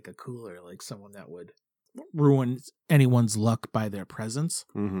something like a cooler, like someone that would ruin anyone's luck by their presence.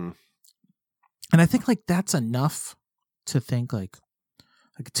 Mm-hmm. And I think like that's enough to think like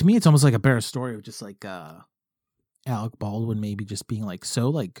to me, it's almost like a better story of just like Alec Baldwin maybe just being like so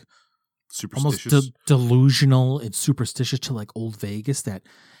like superstitious, almost delusional and superstitious to like old Vegas that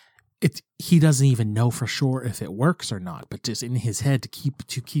he doesn't even know for sure if it works or not, but just in his head to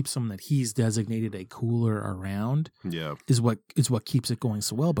keep someone that he's designated a cooler around is what keeps it going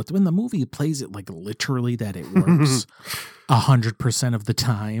so well. But when the movie plays it like literally that it works 100% of the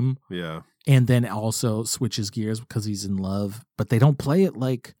time. Yeah. And then also switches gears because he's in love, but they don't play it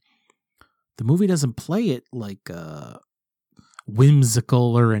like the movie doesn't play it like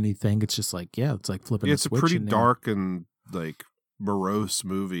whimsical or anything. It's just like, it's like flipping a switch. It's a pretty dark and like morose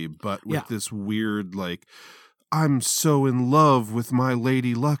movie, but with this weird like I'm so in love with my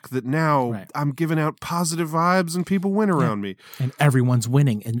lady luck that now I'm giving out positive vibes and people win around me, and everyone's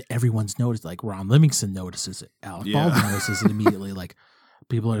winning and everyone's noticed. Like Ron Livingston notices it, Alec Baldwin notices it immediately. Like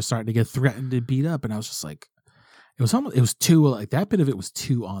people are starting to get threatened and beat up, and I was just like, it was too like that bit of it was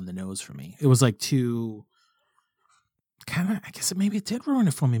too on the nose for me. It was like too kind of, I guess maybe it did ruin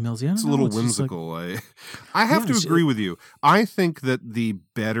it for me, Millsy. It's a little whimsical. Like, I have to agree with you. I think that the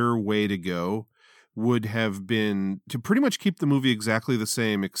better way to go would have been to pretty much keep the movie exactly the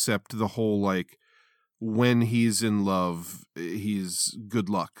same, except the whole like when he's in love, he's good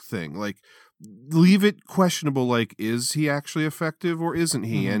luck thing. Like leave it questionable. Like, is he actually effective or isn't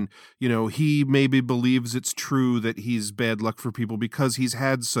he? Mm-hmm. And, he maybe believes it's true that he's bad luck for people because he's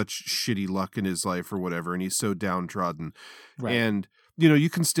had such shitty luck in his life or whatever. And he's so downtrodden. Right. And, you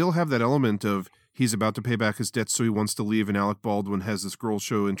can still have that element of he's about to pay back his debts, so he wants to leave. And Alec Baldwin has this girl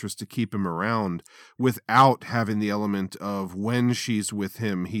show interest to keep him around without having the element of when she's with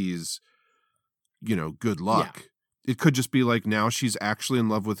him, he's, good luck. Yeah. It could just be like now she's actually in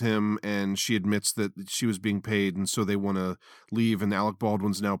love with him and she admits that she was being paid and so they want to leave, and Alec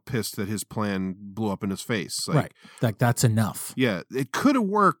Baldwin's now pissed that his plan blew up in his face. Like, right. Like that's enough. Yeah. It could have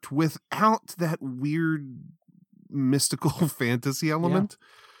worked without that weird mystical fantasy element.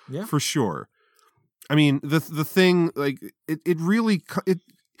 Yeah. For sure. I mean, the thing, like, it really,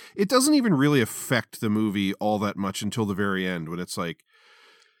 it doesn't even really affect the movie all that much until the very end when it's like,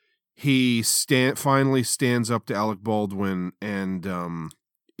 he finally stands up to Alec Baldwin, and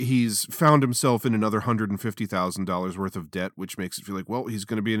he's found himself in another $150,000 worth of debt, which makes it feel like, well, he's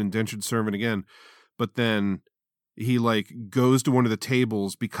going to be an indentured servant again. But then he like goes to one of the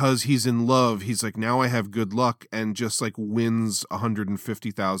tables because he's in love. He's like, now I have good luck, and just like wins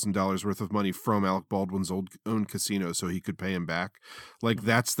 $150,000 worth of money from Alec Baldwin's own casino so he could pay him back. Like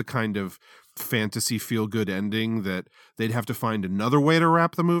that's the kind of fantasy feel good ending that they'd have to find another way to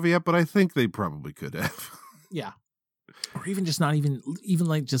wrap the movie up, but I think they probably could have. Yeah. Or even just not even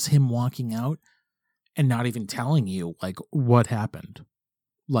like just him walking out and not even telling you like what happened.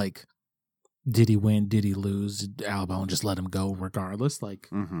 Like, did he win? Did he lose? Did Alec Baldwin just let him go regardless? Like,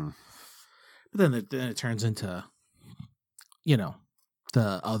 mm-hmm. But then it turns into, the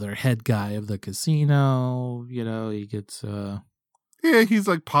other head guy of the casino, he gets, yeah, he's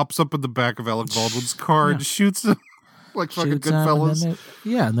like pops up in the back of Alec Baldwin's car and shoots him. like fucking Shoots him, and Goodfellas.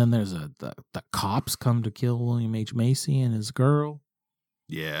 and then there's the cops come to kill William H. Macy and his girl.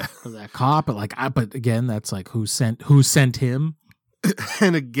 Yeah. Or that cop, but again, that's like who sent him.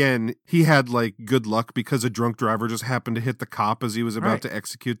 And again, he had like good luck because a drunk driver just happened to hit the cop as he was about Right. to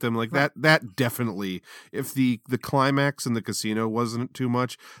execute them. Like that definitely, if the climax in the casino wasn't too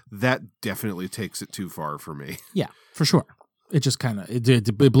much, that definitely takes it too far for me. Yeah, for sure. It just kind of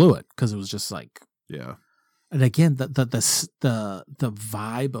it blew it because it was just like, Yeah. and again, the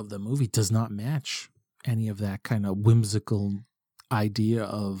vibe of the movie does not match any of that kind of whimsical idea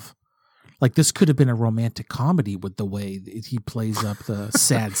of. Like, this could have been a romantic comedy with the way he plays up the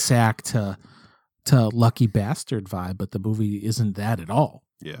sad sack to Lucky Bastard vibe, but the movie isn't that at all.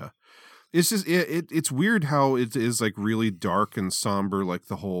 Yeah. It's just, it's weird how it is like really dark and somber. Like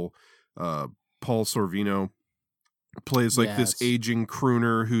the whole, Paul Sorvino plays like this aging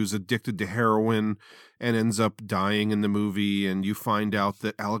crooner who's addicted to heroin and ends up dying in the movie. And you find out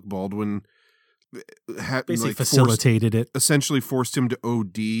that Alec Baldwin Basically facilitated it. Essentially forced him to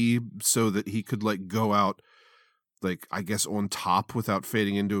OD so that he could like go out, like, I guess, on top without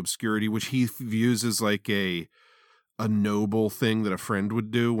fading into obscurity, which he views as like a noble thing that a friend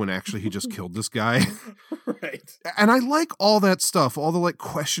would do when actually he just killed this guy. Right. And I like all that stuff, all the like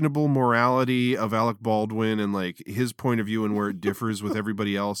questionable morality of Alec Baldwin and like his point of view and where it differs with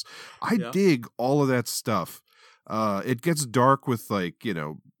everybody else. I dig all of that stuff. It gets dark with like, you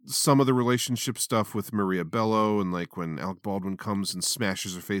know, some of the relationship stuff with Maria Bello and like when Alec Baldwin comes and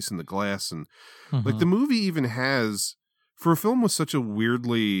smashes her face in the glass. And like the movie even has, for a film with such a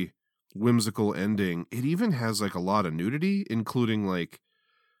weirdly whimsical ending, it even has like a lot of nudity, including like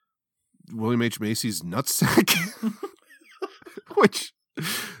William H. Macy's nutsack, which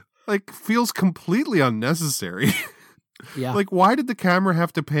like feels completely unnecessary. Yeah. Like, why did the camera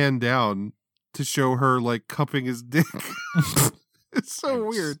have to pan down to show her like cupping his dick? It's so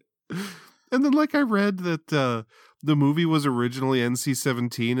weird. And then like I read that the movie was originally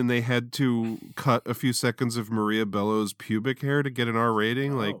NC-17 and they had to cut a few seconds of Maria Bello's pubic hair to get an R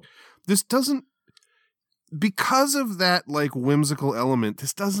rating. Like, this doesn't, because of that like whimsical element,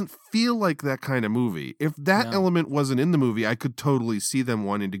 this doesn't feel like that kind of movie. If that element wasn't in the movie, I could totally see them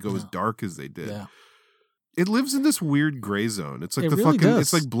wanting to go as dark as they did. Yeah. It lives in this weird gray zone. It's like It really does.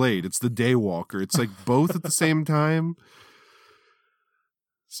 it's like Blade. It's the Daywalker. It's like both at the same time.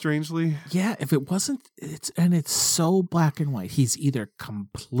 Strangely. Yeah, if it wasn't, it's so black and white. He's either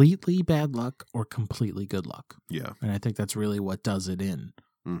completely bad luck or completely good luck. Yeah. And I think that's really what does it in,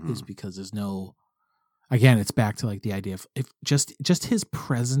 is because there's no, again, it's back to like the idea of if just his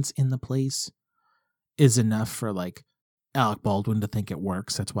presence in the place is enough for like Alec Baldwin to think it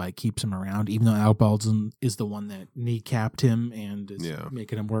works. That's why it keeps him around, even though Alec Baldwin is the one that kneecapped him and is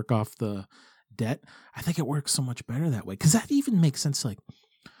making him work off the debt. I think it works so much better that way because that even makes sense.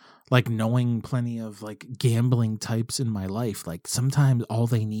 Like knowing plenty of like gambling types in my life, like sometimes all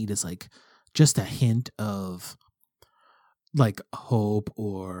they need is like just a hint of like hope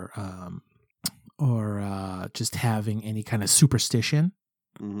or just having any kind of superstition,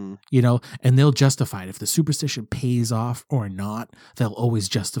 you know, and they'll justify it. If the superstition pays off or not, they'll always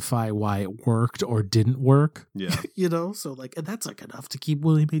justify why it worked or didn't work. Yeah. You know, so like, and that's like enough to keep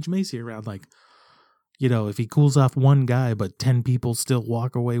William H. Macy around. Like, you know, if he cools off one guy, but 10 people still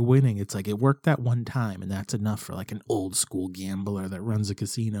walk away winning, it's like it worked that one time. And that's enough for like an old school gambler that runs a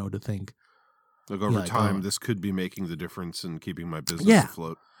casino to think. Like over time, this could be making the difference in keeping my business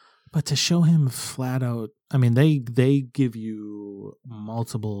afloat. But to show him flat out, I mean, they give you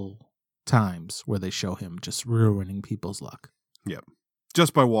multiple times where they show him just ruining people's luck. Yeah.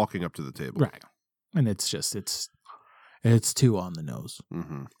 Just by walking up to the table. Right. And it's just, it's too on the nose.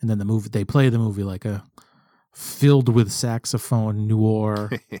 And then they play the movie like a filled with saxophone noir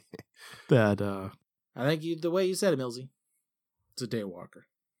that, I think the way you said it, Millsy, it's a Daywalker.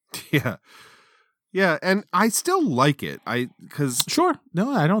 Yeah. Yeah, and I still like it. Sure.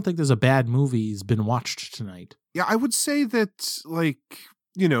 No, I don't think there's a bad movie's been watched tonight. Yeah, I would say that, like,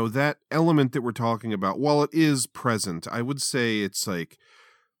 you know, that element that we're talking about, while it is present, I would say it's like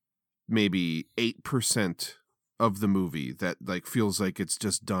maybe 8% of the movie that like feels like it's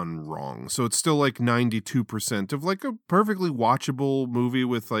just done wrong. So it's still like 92% of like a perfectly watchable movie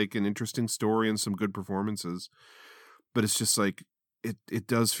with like an interesting story and some good performances. But it's just like it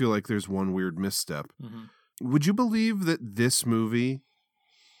does feel like there's one weird misstep. Would you believe that this movie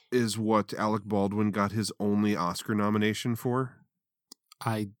is what Alec Baldwin got his only Oscar nomination for?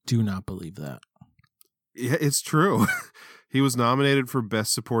 I do not believe that. Yeah, it's true. He was nominated for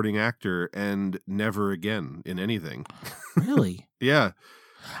Best Supporting Actor and never again in anything. Really? Yeah.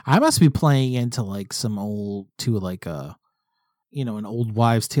 I must be playing into like some old an old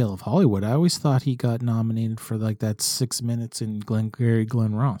wives' tale of Hollywood. I always thought he got nominated for like that 6 minutes in Glengarry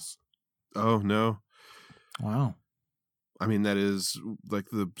Glen Ross. Oh no! Wow. I mean, that is like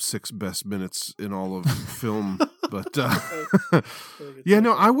the 6 best minutes in all of film. But yeah,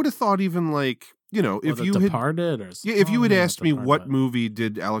 no, I would have thought even like, if you Departed if you had asked me what movie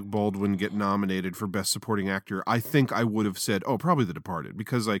did Alec Baldwin get nominated for Best Supporting Actor, I think I would have said, probably The Departed,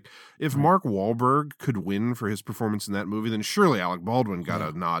 because like if Mark Wahlberg could win for his performance in that movie, then surely Alec Baldwin got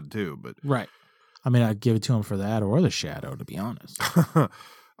a nod too. But right, I mean, I'd give it to him for that or The Shadow, to be honest.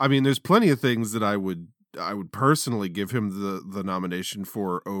 I mean, there's plenty of things that I would personally give him the nomination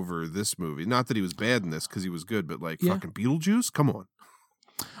for over this movie. Not that he was bad in this, because he was good, but like fucking Beetlejuice, come on.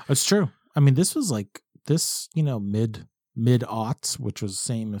 It's true. I mean, this was like mid aughts, which was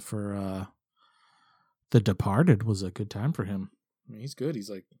same for The Departed was a good time for him. I mean, he's good. He's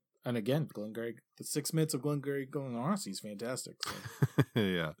like, and again, Glengarry, the 6 minutes of Glengarry Glen Ross, he's fantastic. So.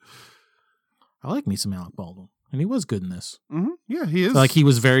 Yeah, I like me some Alec Baldwin, and he was good in this. Mm-hmm. Yeah, he is. Like he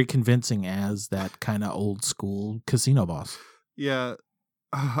was very convincing as that kind of old school casino boss. Yeah.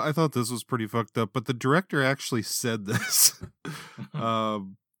 I thought this was pretty fucked up, but the director actually said this.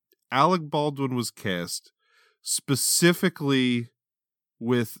 Alec Baldwin was cast specifically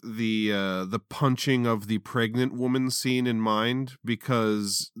with the punching of the pregnant woman scene in mind,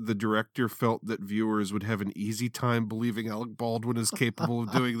 because the director felt that viewers would have an easy time believing Alec Baldwin is capable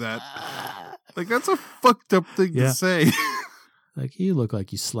of doing that. Like, that's a fucked up thing to say. Like, you look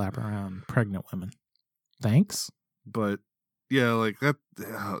like you slap around pregnant women. Thanks. But yeah, like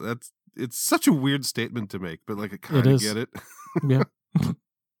it's such a weird statement to make, but like I kind of get it. Yeah.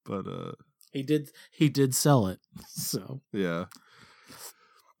 But he did sell it. So yeah.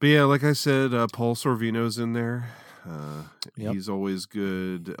 But yeah, like I said, Paul Sorvino's in there. He's always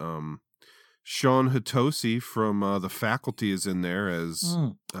good. Sean Hatosi from The Faculty is in there as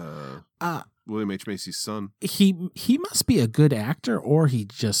William H. Macy's son. He must be a good actor, or he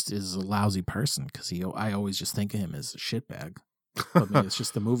just is a lousy person, because I always just think of him as a shitbag. But maybe it's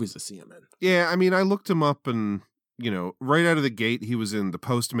just the movies I see him in. Yeah, I mean, I looked him up, and right out of the gate, he was in The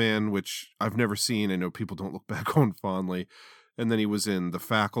Postman, which I've never seen. I know people don't look back on fondly. And then he was in The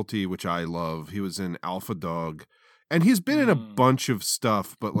Faculty, which I love. He was in Alpha Dog. And he's been in a bunch of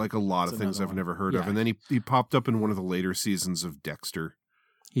stuff, but like a lot of things I've never heard of. And then he popped up in one of the later seasons of Dexter.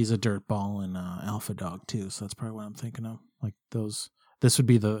 He's a dirtball in Alpha Dog too, so that's probably what I'm thinking of. Like those, this would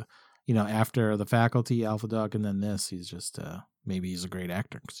be the, after The Faculty, Alpha Dog, and then this. He's just maybe he's a great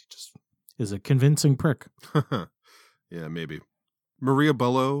actor because he just is a convincing prick. Yeah, maybe. Maria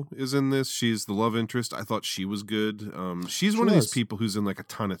Bello is in this. She's the love interest. I thought she was good. She's one of these people who's in like a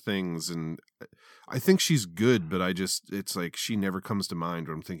ton of things, and I think she's good, but it's like she never comes to mind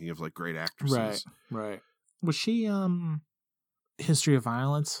when I'm thinking of like great actresses. Right. Was she History of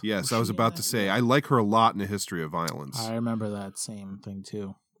Violence? Yes, I was about to say I like her a lot in A History of Violence. I remember that same thing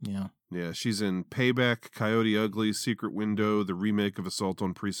too. Yeah. Yeah, she's in Payback, Coyote Ugly, Secret Window, the remake of Assault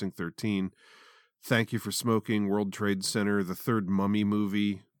on Precinct 13. Thank You for Smoking, World Trade Center, the third Mummy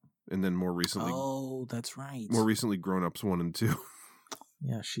movie, and then more recently. Oh, that's right. More recently, Grown Ups 1 and 2.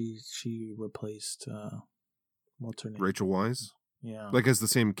 Yeah, she replaced what's her name? Rachel Weisz. Yeah, like as the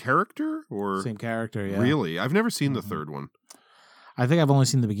same character or same character. Yeah, really. I've never seen the third one. I think I've only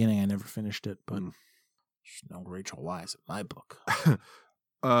seen the beginning. I never finished it, but there's no Rachel Weisz in my book.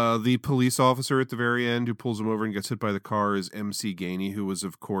 The police officer at the very end who pulls him over and gets hit by the car is MC Gainey, who was,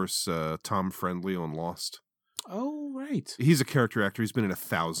 of course, Tom Friendly on Lost. Oh, right. He's a character actor. He's been in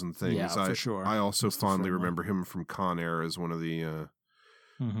 1,000 things. Yeah, for sure. I also fondly remember him from Con Air as one of the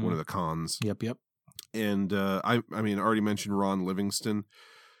cons. Yep. And I mean, I already mentioned Ron Livingston.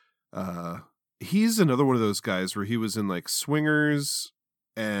 He's another one of those guys where he was in like Swingers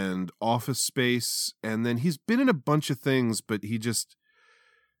and Office Space, and then he's been in a bunch of things, but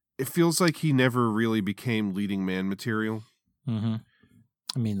it feels like he never really became leading man material. Mm-hmm.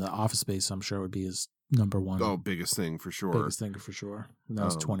 I mean, the Office Space, I'm sure, would be his number one. Oh, biggest thing for sure. And that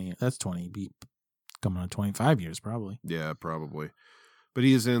was 20. That's 20. Be coming on 25 years, probably. Yeah, probably. But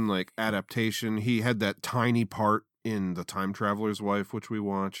he is in like Adaptation. He had that tiny part in The Time Traveler's Wife, which we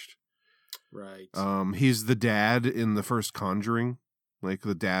watched. Right. He's the dad in the first Conjuring, like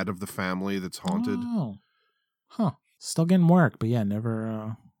the dad of the family that's haunted. Oh, huh. Still getting work, but yeah,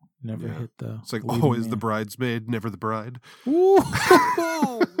 never hit the. It's like always the bridesmaid, never the bride. Ooh,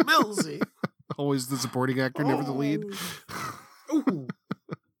 Millsy. Always the supporting actor, never the lead. Ooh.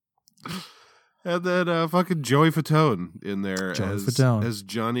 And then fucking Joey Fatone in there as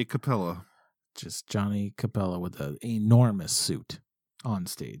Johnny Capella. Just Johnny Capella with an enormous suit. on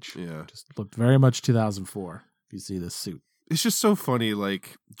stage. Yeah. Just looked very much 2004. If you see this suit. It's just so funny.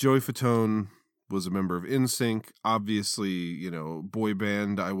 Like, Joey Fatone was a member of NSYNC. Obviously, boy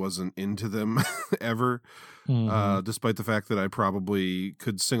band. I wasn't into them ever, despite the fact that I probably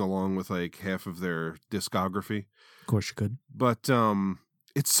could sing along with like half of their discography. Of course you could. But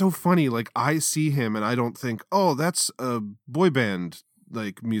it's so funny. Like, I see him and I don't think, oh, that's a boy band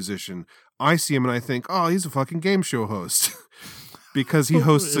like musician. I see him and I think, oh, he's a fucking game show host because he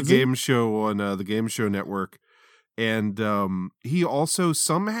hosts a game show on the Game Show Network. And he also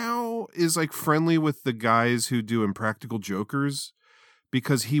somehow is like friendly with the guys who do Impractical Jokers,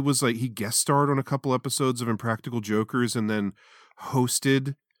 because he was like, he guest starred on a couple episodes of Impractical Jokers and then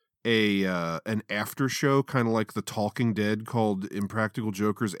hosted an after show, kind of like The Talking Dead, called Impractical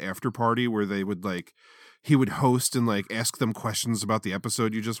Jokers After Party, where they would like, he would host and like ask them questions about the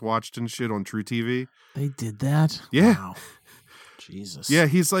episode you just watched and shit on True TV. They did that? Yeah. Wow. Jesus. Yeah,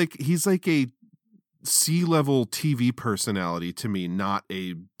 he's like a C-level TV personality to me, not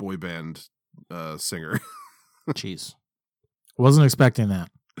a boy band singer. Jeez. Wasn't expecting that.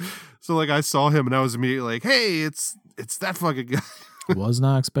 So like, I saw him and I was immediately like, hey, it's that fucking guy. Was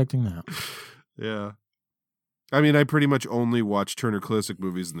not expecting that. Yeah. I mean, I pretty much only watch Turner Classic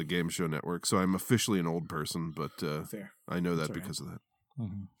Movies in the Game Show Network, so I'm officially an old person, but Fair. I know that That's because of that.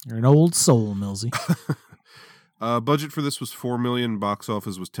 Mm-hmm. You're an old soul, Millsy. Budget for this was $4 million. Box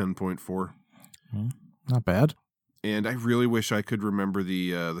office was 10.4. Not bad. And I really wish I could remember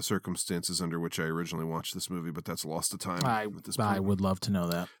the circumstances under which I originally watched this movie, but that's lost to time. I would love to know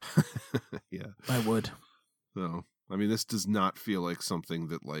that. Yeah, I would. So, I mean, this does not feel like something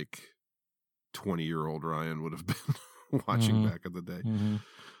that like 20-year-old Ryan would have been watching back in the day. Mm-hmm.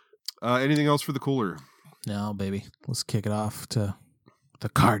 Anything else for the cooler? No, baby. Let's kick it off to the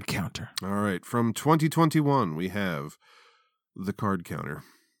card counter. All right. From 2021, we have the card counter.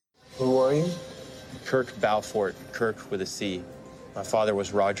 Who are you? Kirk Balfour. Kirk with a C. My father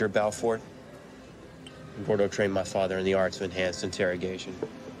was Roger Balfour. Gordo trained my father in the arts of enhanced interrogation.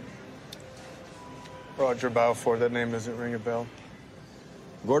 Roger Balfour, that name doesn't ring a bell.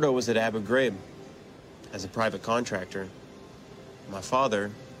 Gordo was at Abu Ghraib as a private contractor. My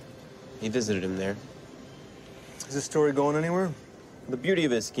father, he visited him there. Is this story going anywhere? The beauty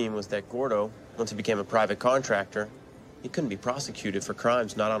of his scheme was that Gordo, once he became a private contractor, he couldn't be prosecuted for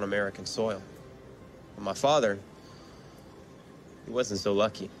crimes not on American soil. But my father, he wasn't so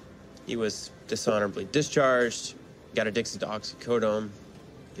lucky. He was dishonorably discharged, got addicted to oxycodone.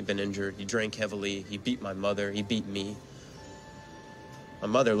 He'd been injured, he drank heavily, he beat my mother, he beat me. My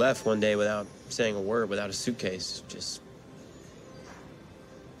mother left one day without saying a word, without a suitcase, just...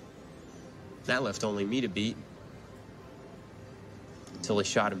 That left only me to beat. Until he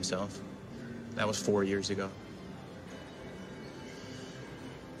shot himself. That was 4 years ago.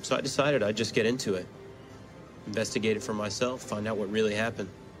 So I decided I'd just get into it. Investigate it for myself, find out what really happened,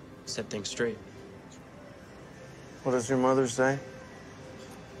 set things straight. What does your mother say?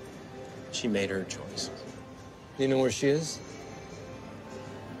 She made her choice. Do you know where she is?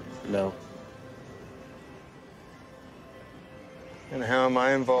 No. And how am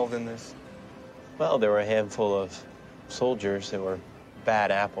I involved in this? Well, there were a handful of soldiers that were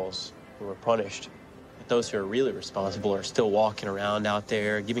bad apples who were punished. But those who are really responsible are still walking around out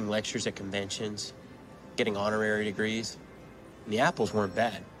there, giving lectures at conventions, getting honorary degrees. And the apples weren't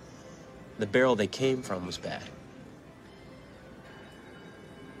bad. The barrel they came from was bad.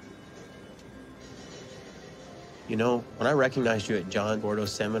 You know, when I recognized you at John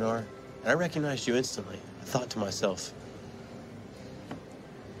Gordo's seminar, I recognized you instantly. I thought to myself,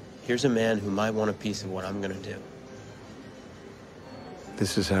 here's a man who might want a piece of what I'm gonna do.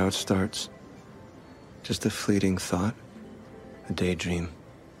 This is how it starts. Just a fleeting thought, a daydream.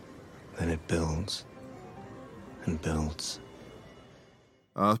 Then it builds and builds.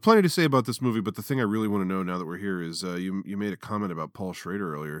 Plenty to say about this movie, but the thing I really want to know now that we're here is you made a comment about Paul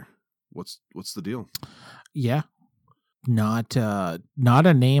Schrader earlier. What's the deal? Yeah. Not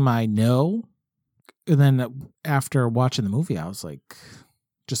a name I know. And then after watching the movie, I was like,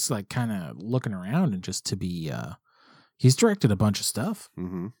 just like kind of looking around and just to be, he's directed a bunch of stuff,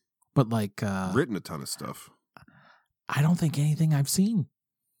 but like, written a ton of stuff. I don't think anything I've seen.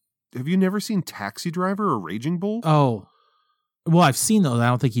 Have you never seen Taxi Driver or Raging Bull? Oh, well, I've seen those. I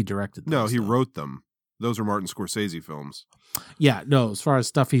don't think he directed those. No, he wrote them. Those are Martin Scorsese films. Yeah, no, as far as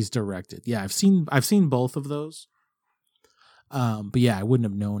stuff he's directed. Yeah, I've seen both of those. But yeah, I wouldn't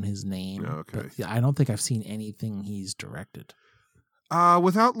have known his name. Okay. But yeah, I don't think I've seen anything he's directed.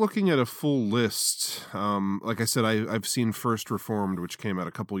 Without looking at a full list, like I said, I've seen First Reformed, which came out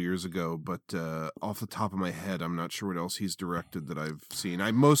a couple years ago, but off the top of my head, I'm not sure what else he's directed that I've seen.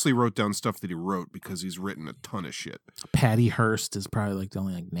 I mostly wrote down stuff that he wrote because he's written a ton of shit. Patty Hearst is probably like the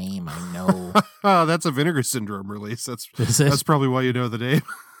only like name I know. Oh, that's a Vinegar Syndrome release. Is it? That's probably why you know the name.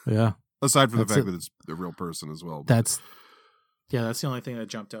 Yeah. Aside from the fact that it's a real person as well. But. That's the only thing that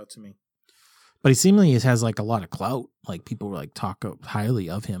jumped out to me. But he seemingly has like a lot of clout. Like people were like talk highly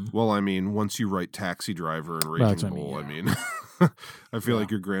of him. Well, I mean, once you write Taxi Driver and Raging Bull, I mean, I feel like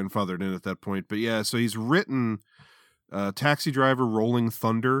you're grandfathered in at that point. But yeah, so he's written Taxi Driver, Rolling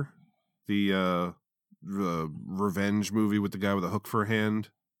Thunder, the revenge movie with the guy with a hook for a hand,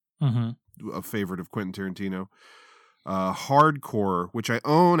 a favorite of Quentin Tarantino. Hardcore, which I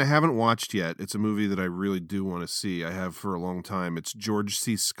own. I haven't watched yet. It's a movie that I really do want to see. I have for a long time. It's George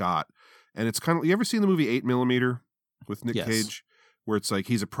C. Scott. And it's kind of, you ever seen the movie 8mm with Nick Cage? Where it's like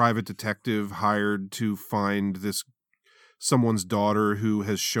he's a private detective hired to find someone's daughter who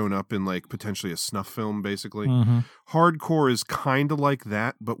has shown up in like potentially a snuff film, basically. Hardcore is kind of like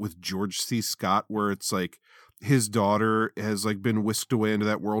that, but with George C. Scott, where it's like his daughter has like been whisked away into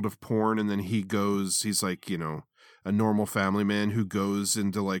that world of porn, and then he's like, you know, a normal family man who goes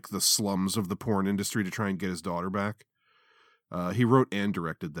into like the slums of the porn industry to try and get his daughter back. He wrote and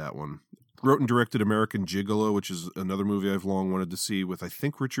directed that one. Wrote and directed American Gigolo, which is another movie I've long wanted to see with, I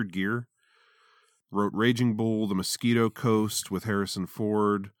think, Richard Gere. Wrote Raging Bull, The Mosquito Coast with Harrison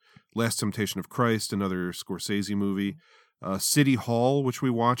Ford. Last Temptation of Christ, another Scorsese movie. City Hall, which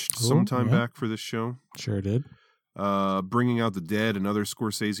we watched sometime back for this show. Sure did. Bringing Out the Dead, another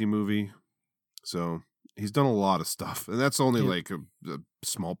Scorsese movie. So he's done a lot of stuff. And that's only like a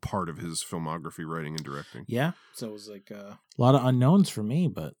small part of his filmography, writing and directing. Yeah. So it was like a lot of unknowns for me,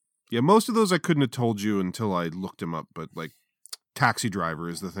 but... Yeah, most of those I couldn't have told you until I looked him up, but like Taxi Driver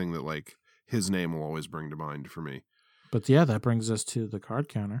is the thing that like his name will always bring to mind for me. But yeah, that brings us to the card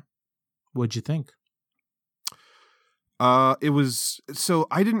counter. What'd you think? It was, so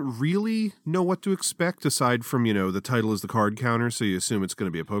I didn't really know what to expect aside from, you know, the title is The Card Counter, so you assume it's going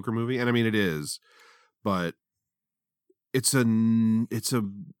to be a poker movie. And I mean, it is, but it's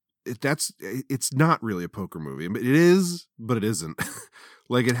not really a poker movie. It is, but it isn't.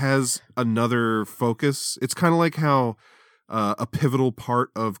 Like it has another focus. It's kind of like how a pivotal part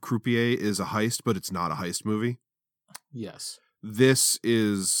of Croupier is a heist, but it's not a heist movie. Yes. This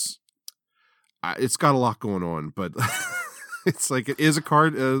is, it's got a lot going on, but it's like it is a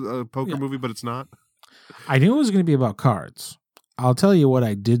poker movie, but it's not. I knew it was going to be about cards. I'll tell you what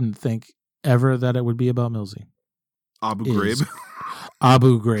I didn't think ever that it would be about Millsy. Abu Ghraib.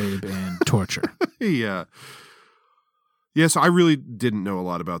 Abu Ghraib and torture. Yeah. Yeah, so I really didn't know a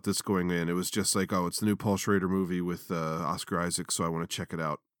lot about this going in. It was just like, oh, it's the new Paul Schrader movie with Oscar Isaac, so I want to check it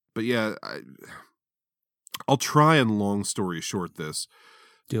out. But yeah, I'll try and long story short this.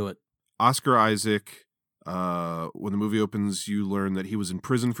 Do it. Oscar Isaac, when the movie opens, you learn that he was in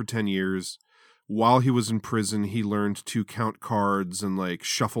prison for 10 years. While he was in prison, he learned to count cards and like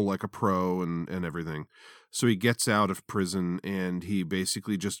shuffle like a pro and everything. So he gets out of prison and he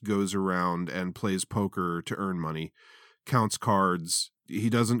basically just goes around and plays poker to earn money. Counts cards. He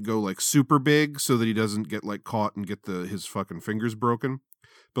doesn't go like super big so that he doesn't get like caught and get his fucking fingers broken,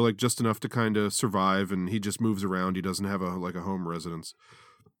 but like just enough to kind of survive. And he just moves around. He doesn't have a home residence.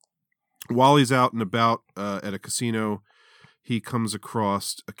 While he's out and about at a casino, he comes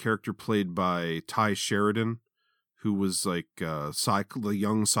across a character played by Ty Sheridan, who was like the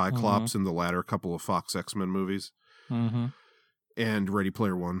young Cyclops in the latter couple of Fox X-Men movies, and Ready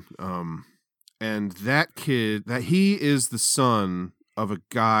Player One. And that kid, that he is the son of a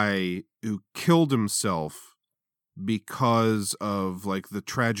guy who killed himself because of like the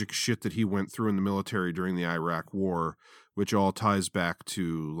tragic shit that he went through in the military during the Iraq War, which all ties back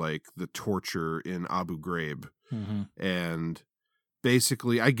to like the torture in Abu Ghraib. And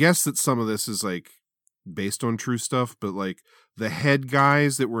basically, I guess that some of this is like based on true stuff, but like the head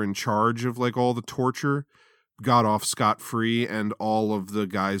guys that were in charge of like all the torture got off scot-free, and all of the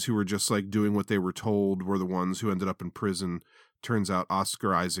guys who were just like doing what they were told were the ones who ended up in prison. Turns out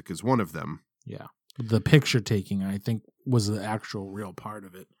Oscar Isaac is one of them. Yeah. The picture taking, I think, was the actual real part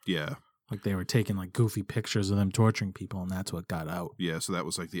of it. Yeah. Like they were taking like goofy pictures of them torturing people, and that's what got out. Yeah, so that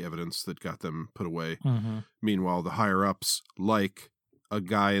was like the evidence that got them put away. Meanwhile, the higher-ups, like a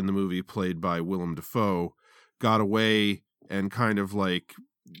guy in the movie played by Willem Dafoe, got away and kind of like,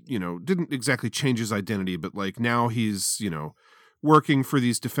 you know, didn't exactly change his identity, but like now he's, you know, working for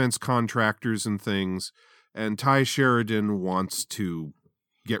these defense contractors and things. And Ty Sheridan wants to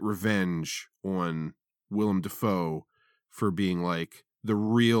get revenge on Willem Dafoe for being like the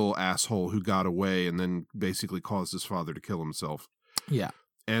real asshole who got away and then basically caused his father to kill himself. Yeah.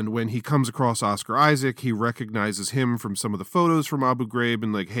 And when he comes across Oscar Isaac, he recognizes him from some of the photos from Abu Ghraib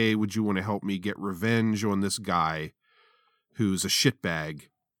and like, hey, would you want to help me get revenge on this guy who's a shitbag?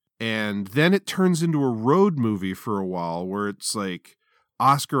 And then it turns into a road movie for a while where it's like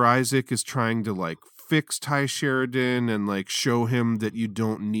Oscar Isaac is trying to like fix Ty Sheridan and like show him that you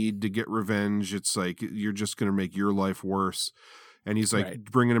don't need to get revenge. It's like you're just going to make your life worse. And he's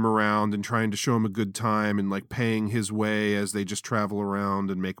like bringing him around and trying to show him a good time and like paying his way as they just travel around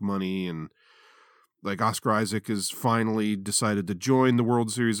and make money. And like Oscar Isaac has finally decided to join the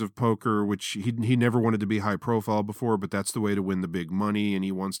World Series of Poker, which he never wanted to be high profile before, but that's the way to win the big money. And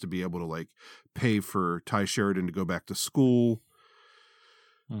he wants to be able to like pay for Ty Sheridan to go back to school.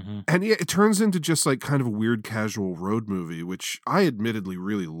 Mm-hmm. And yeah, it turns into just like kind of a weird casual road movie, which I admittedly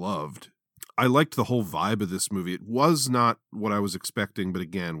really loved. I liked the whole vibe of this movie. It was not what I was expecting, but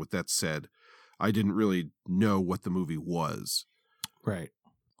again, with that said, I didn't really know what the movie was. Right.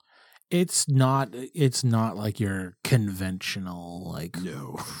 It's not like your conventional, like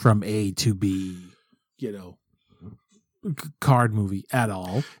from A to B, card movie at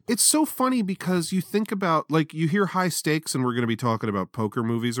all. It's so funny because you think about, like, you hear high stakes and we're going to be talking about poker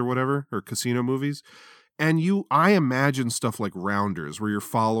movies or whatever, or casino movies. And I imagine stuff like Rounders where you're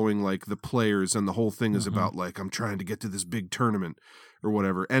following like the players and the whole thing is about like, I'm trying to get to this big tournament or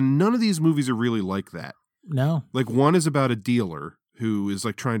whatever. And none of these movies are really like that. No. Like one is about a dealer who is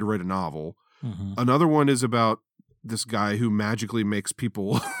like trying to write a novel. Another one is about this guy who magically makes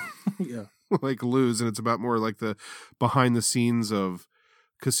people like lose. And it's about more like the behind the scenes of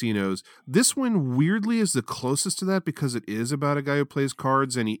casinos. This one weirdly is the closest to that because it is about a guy who plays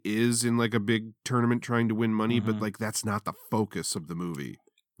cards and he is in like a big tournament trying to win money, but like that's not the focus of the movie,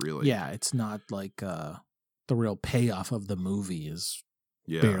 really. Yeah, it's not like the real payoff of the movie is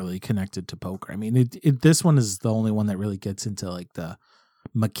barely connected to poker. I mean, this one is the only one that really gets into like the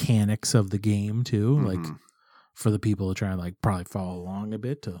mechanics of the game too, like for the people who try and like probably follow along a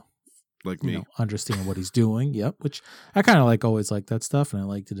bit to like me understand what he's doing. Yep. Which I kind of like always like that stuff. And I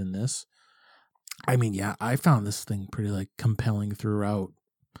liked it in this. I mean, yeah, I found this thing pretty like compelling throughout,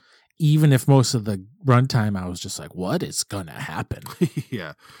 even if most of the runtime I was just like, what is going to happen?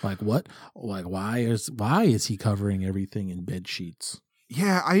 Yeah. Like what, like why is he covering everything in bed sheets?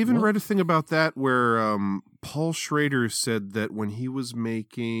 Yeah. I even read a thing about that where, Paul Schrader said that when he was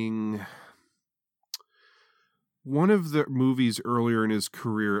making one of the movies earlier in his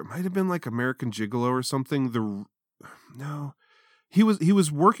career, it might have been like American Gigolo or something. He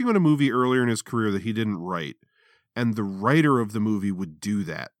was working on a movie earlier in his career that he didn't write, and the writer of the movie would do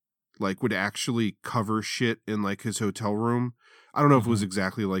that, like would actually cover shit in like his hotel room. I don't know if it was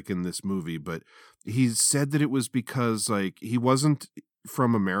exactly like in this movie, but he said that it was because like he wasn't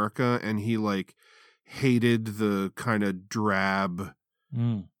from America and he like hated the kind of drab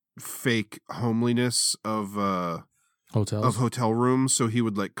fake homeliness of hotel rooms, so he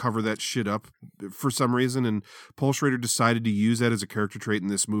would like cover that shit up for some reason, and Paul Schrader decided to use that as a character trait in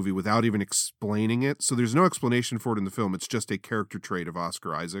this movie without even explaining it. So there's no explanation for it in the film. It's just a character trait of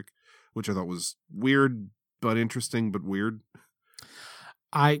Oscar Isaac, which I thought was weird but interesting, but weird.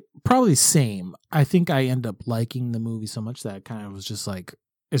 I probably same. I think I end up liking the movie so much that I kind of was just like,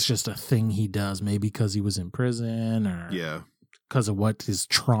 it's just a thing he does, maybe because he was in prison or because of what his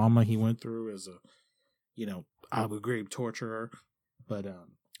trauma he went through as a, Abu Ghraib torturer. But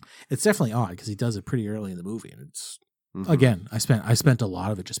it's definitely odd because he does it pretty early in the movie, and it's again, I spent a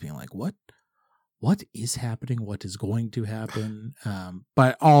lot of it just being like, what is happening? What is going to happen?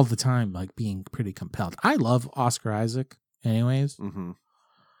 But all the time, like being pretty compelled. I love Oscar Isaac, anyways.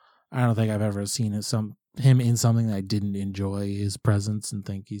 I don't think I've ever seen him in something that I didn't enjoy his presence and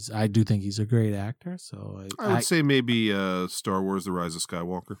I do think he's a great actor. So I would say maybe Star Wars: The Rise of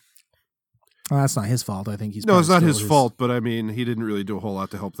Skywalker. Well, that's not his fault. I think he's it's not his fault, but I mean, he didn't really do a whole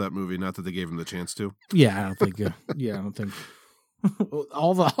lot to help that movie. Not that they gave him the chance to. Yeah, I don't think. I don't think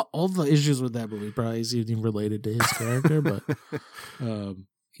all the issues with that movie probably isn't even related to his character. But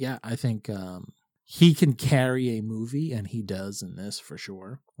yeah, I think he can carry a movie, and he does in this for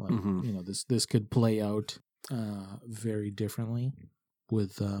sure. Like, this could play out very differently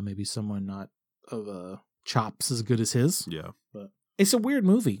with maybe someone not of chops as good as his. Yeah, but it's a weird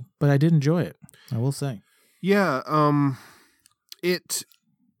movie, but I did enjoy it, I will say. Yeah, it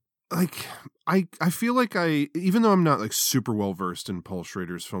like I feel like even though I'm not like super well versed in Paul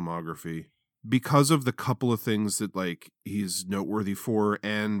Schrader's filmography, because of the couple of things that like he's noteworthy for,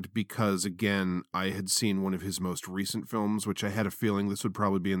 and because again I had seen one of his most recent films, which I had a feeling this would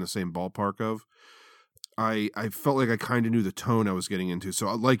probably be in the same ballpark of, I felt like I kind of knew the tone I was getting into.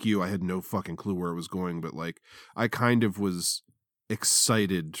 So like you, I had no fucking clue where it was going, but like I kind of was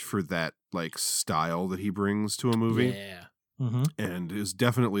excited for that like style that he brings to a movie. Yeah. Mm-hmm. And is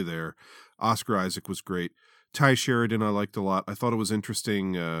definitely there. Oscar Isaac was great. Ty Sheridan I liked a lot. I thought it was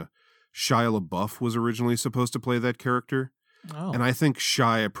interesting. Shia LaBeouf was originally supposed to play that character. Oh. And I think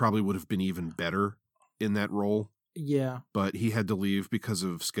Shia probably would have been even better in that role. Yeah. But he had to leave because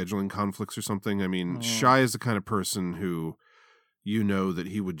of scheduling conflicts or something. I mean, Shia is the kind of person who, you know, that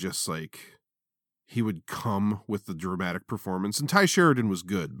he would just like, he would come with the dramatic performance. And Ty Sheridan was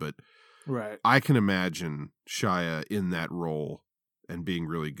good, but right. I can imagine Shia in that role and being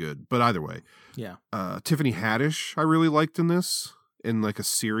really good. But either way. Yeah. Tiffany Haddish I really liked in this, in like a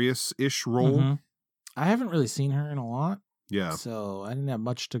serious-ish role. Mm-hmm. I haven't really seen her in a lot. Yeah. So I didn't have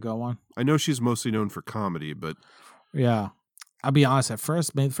much to go on. I know she's mostly known for comedy, but yeah, I'll be honest. At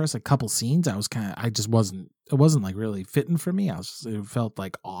first, maybe the first like couple scenes, it wasn't like really fitting for me. It felt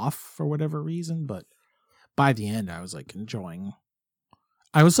like off for whatever reason. But by the end, I was like enjoying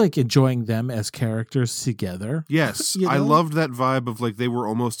them as characters together. Yes, You know? I loved that vibe of like they were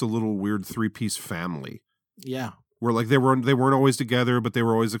almost a little weird 3-piece family. Yeah. Where like they weren't always together, but they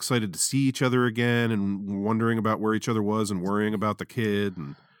were always excited to see each other again and wondering about where each other was and worrying about the kid.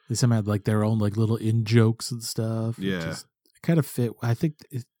 And they somehow had like their own like little in jokes and stuff. Yeah, it kind of fit. I think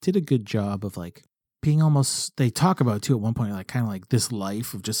it did a good job of like being almost. They talk about too at one point, like kind of like this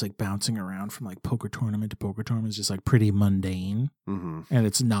life of just like bouncing around from like poker tournament to poker tournament is just like pretty mundane, and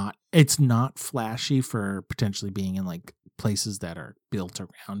it's not flashy for potentially being in like places that are built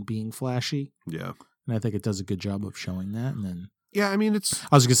around being flashy. Yeah. And I think it does a good job of showing that. And then, yeah, I mean,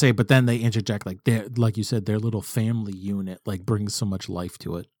 I was gonna say, but then they interject like like you said, their little family unit like brings so much life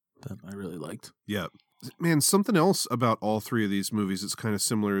to it that I really liked. Yeah, man. Something else about all three of these movies that's kind of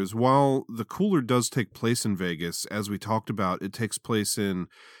similar is while The Cooler does take place in Vegas, as we talked about, it takes place in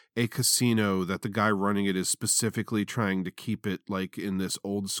a casino that the guy running it is specifically trying to keep it like in this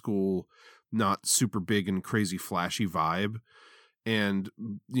old school, not super big and crazy flashy vibe. And,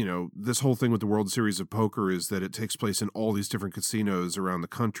 you know, this whole thing with the World Series of Poker is that it takes place in all these different casinos around the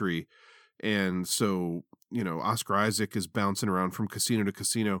country. And so, you know, Oscar Isaac is bouncing around from casino to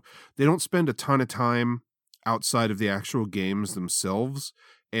casino. They don't spend a ton of time outside of the actual games themselves.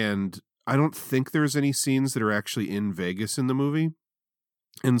 And I don't think there's any scenes that are actually in Vegas in the movie.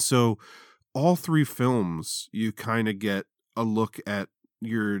 And so all three films, you kind of get a look at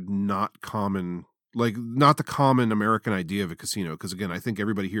your not the common American idea of a casino. Because again, I think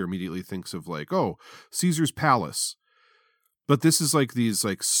everybody here immediately thinks of like, oh, Caesar's Palace. But this is like these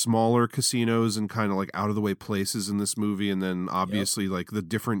like smaller casinos and kind of like out of the way places in this movie. And then obviously like the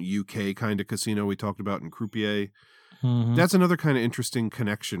different UK kind of casino we talked about in Croupier. Mm-hmm. That's another kind of interesting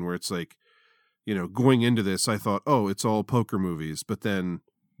connection where it's like, you know, going into this, I thought, oh, it's all poker movies. But then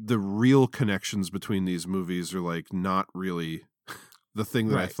the real connections between these movies are like not really the thing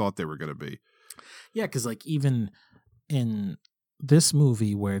that I thought they were going to be. Yeah, because like even in this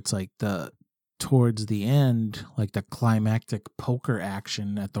movie where it's like towards the end, like the climactic poker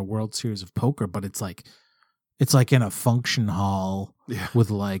action at the World Series of Poker, but it's like in a function hall with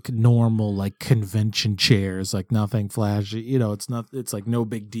like normal like convention chairs, like nothing flashy. You know, it's like no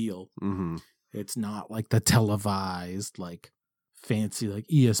big deal. Mm-hmm. It's not like the televised like fancy like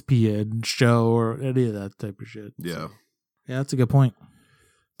ESPN show or any of that type of shit. Yeah. So, yeah, that's a good point.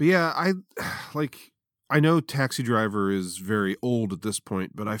 But yeah, I know Taxi Driver is very old at this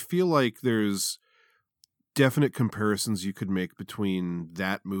point, but I feel like there's definite comparisons you could make between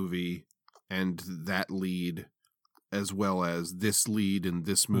that movie and that lead, as well as this lead in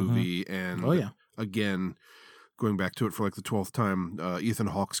this movie. And again, going back to it for like the 12th time, Ethan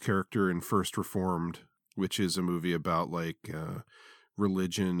Hawke's character in First Reformed, which is a movie about like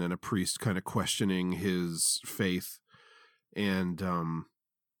religion and a priest kind of questioning his faith. And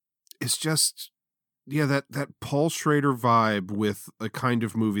it's just, yeah, that Paul Schrader vibe with a kind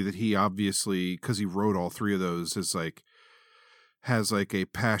of movie that he obviously, because he wrote all three of those, is like, has like a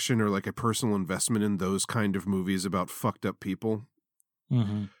passion or like a personal investment in those kind of movies about fucked up people.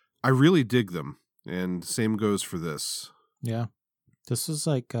 Mm-hmm. I really dig them. And same goes for this. Yeah. This was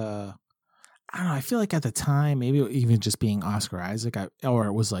like, I don't know, I feel like at the time, maybe even just being Oscar Isaac, or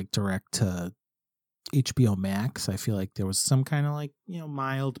it was like direct to HBO Max, I feel like there was some kind of like, you know,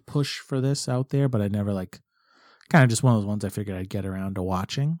 mild push for this out there, but I never like, kind of just one of those ones I figured I'd get around to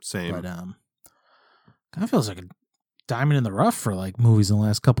watching. Same. But kind of feels like a diamond in the rough for like movies in the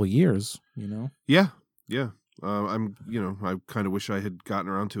last couple of years, you know? Yeah. I kind of wish I had gotten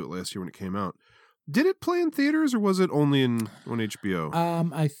around to it last year when it came out. Did it play in theaters or was it only on HBO?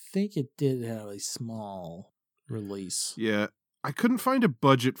 I think it did have a small release. Yeah, I couldn't find a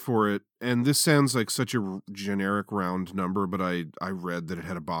budget for it, and this sounds like such a generic round number, but I read that it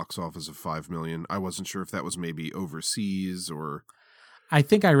had a box office of $5 million. I wasn't sure if that was maybe overseas or... I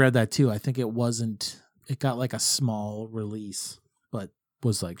think I read that too. I think it wasn't... It got like a small release, but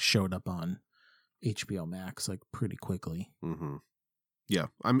was like showed up on HBO Max like pretty quickly. Mm-hmm. Yeah,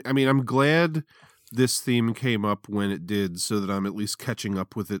 I mean, I'm glad this theme came up when it did, so that I'm at least catching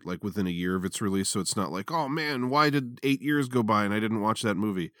up with it like within a year of its release. So it's not like, oh man, why did 8 years go by and I didn't watch that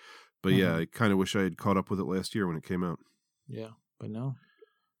movie? But yeah, I kind of wish I had caught up with it last year when it came out. Yeah, but no,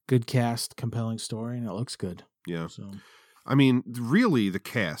 good cast, compelling story, and it looks good. Yeah, so I mean, really, the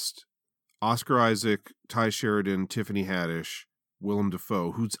cast: Oscar Isaac, Ty Sheridan, Tiffany Haddish, Willem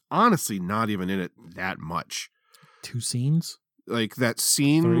Dafoe, who's honestly not even in it that much. 2 scenes. Like that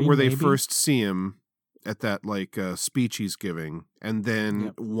scene 3, where they maybe? first see him at that like speech he's giving, and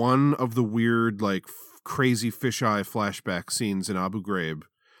then one of the weird like crazy fisheye flashback scenes in Abu Ghraib.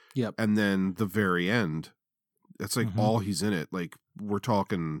 Yep. And then the very end. That's like all he's in it. Like we're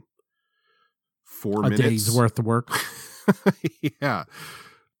talking 4 minutes. A day's worth of work. Yeah.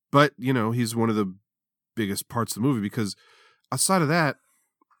 But, you know, he's one of the biggest parts of the movie because outside of that,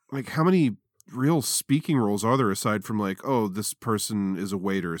 like how many real speaking roles are there aside from like, oh, this person is a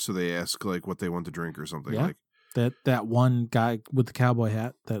waiter, so they ask like what they want to drink or something? Yeah. Like that one guy with the cowboy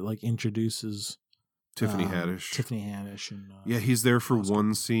hat that like introduces Tiffany Haddish. And yeah, he's there for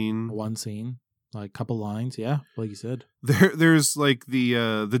one scene. Like a couple lines, yeah, like you said. There's like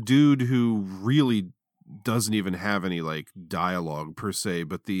the dude who really doesn't even have any like dialogue per se,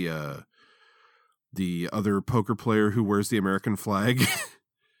 but the other poker player who wears the American flag.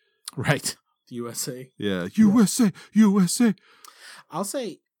 Right. USA. Yeah, USA. I'll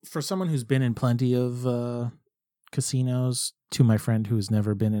say for someone who's been in plenty of casinos, to my friend who's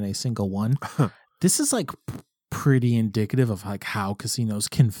never been in a single one, this is like pretty indicative of like how casinos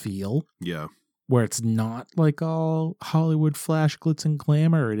can feel. Yeah. Where it's not like all Hollywood flash, glitz, and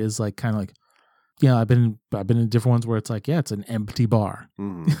glamour. It is like kind of like, yeah, I've been in different ones where it's like, yeah, it's an empty bar.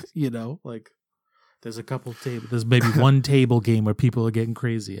 You know, like there's a couple tables. There's maybe one table game where people are getting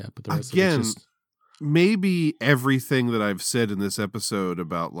crazy at, but the rest again, of it's just... maybe everything that I've said in this episode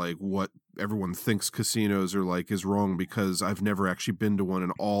about like what everyone thinks casinos are like is wrong because I've never actually been to one,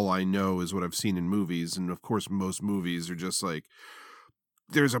 and all I know is what I've seen in movies. And of course, most movies are just like,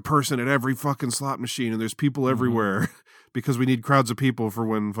 there's a person at every fucking slot machine and there's people everywhere because we need crowds of people for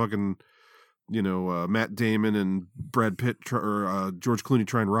when fucking, you know, Matt Damon and Brad Pitt or George Clooney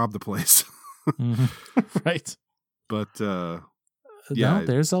try and rob the place. Right. But yeah, no,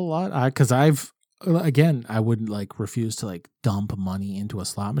 there's a lot. Because I wouldn't like refuse to like dump money into a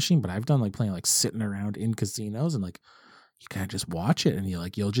slot machine, but I've done like playing like sitting around in casinos and like you kind of just watch it and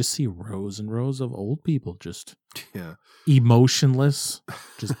you'll just see rows and rows of old people just emotionless,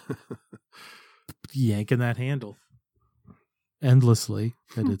 just yanking that handle endlessly,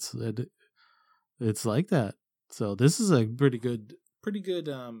 and it's like that. So this is a pretty good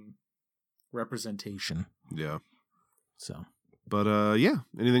representation. Yeah. So, but yeah,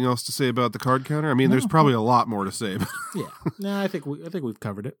 anything else to say about the card counter? I mean, there's probably a lot more to say. But yeah, no, I think we've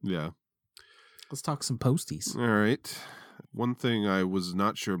covered it. Yeah. Let's talk some posties. All right. One thing I was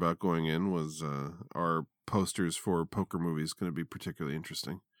not sure about going in was our posters for poker movies going to be particularly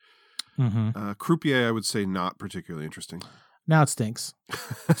interesting. Croupier, I would say not particularly interesting. Now it stinks.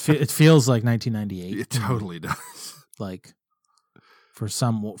 It feels like 1998. It totally does. Like for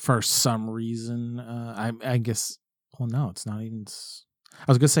some reason, I guess. Well, no, it's not even. I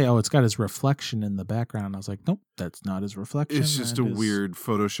was gonna say, it's got his reflection in the background. I was like, nope, that's not his reflection. It's just a weird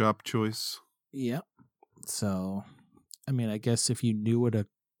Photoshop choice. Yep. So, I mean, I guess if you knew what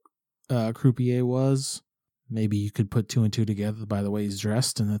a croupier was, maybe you could put 2 and 2 together by the way he's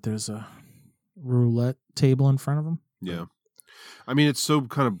dressed and that there's a roulette table in front of him. Yeah. I mean, it's so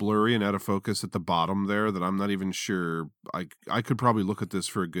kind of blurry and out of focus at the bottom there that I'm not even sure. I could probably look at this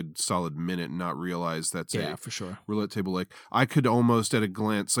for a good solid minute and not realize that's for sure roulette table. Like I could almost at a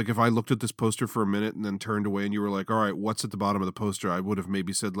glance, like if I looked at this poster for a minute and then turned away and you were like, all right, what's at the bottom of the poster? I would have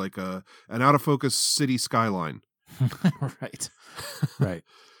maybe said like an out of focus city skyline. Right. Right.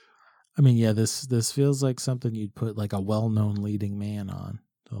 I mean, yeah, this feels like something you'd put like a well-known leading man on.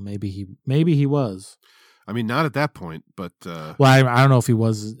 So maybe he was. I mean, not at that point, but well, I don't know if he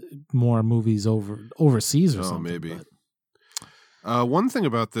was more movies overseas or something. Maybe. One thing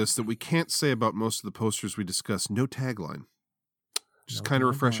about this that we can't say about most of the posters we discuss: no tagline. Which is kind of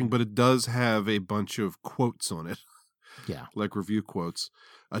refreshing, but it does have a bunch of quotes on it. Yeah. Like review quotes.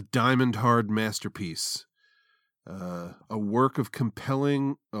 A diamond-hard masterpiece. A work of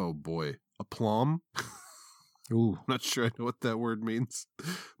compelling, oh boy, aplomb? Ooh. I'm not sure I know what that word means.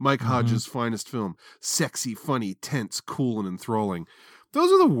 Mike Hodges' finest film. Sexy, funny, tense, cool, and enthralling.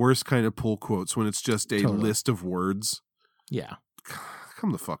 Those are the worst kind of pull quotes when it's just a list of words. Yeah.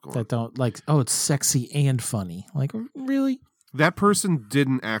 Come the fuck on. That don't like, oh, it's sexy and funny. Like, really? That person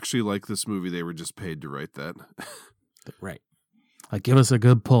didn't actually like this movie. They were just paid to write that. Right. Like, give us a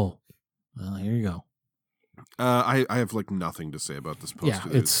good pull. Well, here you go. I have like nothing to say about this poster.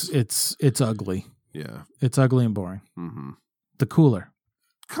 Yeah, it's ugly. Yeah. It's ugly and boring. Mm-hmm. The Cooler.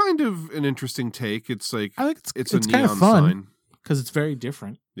 Kind of an interesting take. It's like, I think it's it's a kind neon of fun sign. because it's very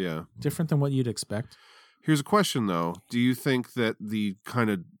different. Yeah. Different than what you'd expect. Here's a question, though. Do you think that the kind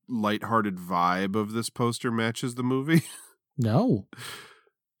of lighthearted vibe of this poster matches the movie? No.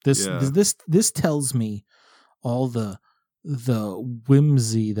 This tells me all the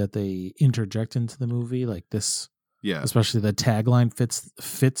whimsy that they interject into the movie, like this. Yeah. Especially the tagline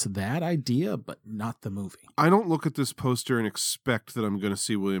fits that idea, but not the movie. I don't look at this poster and expect that I'm going to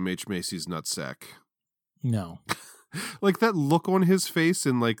see William H. Macy's nutsack. No. Like that look on his face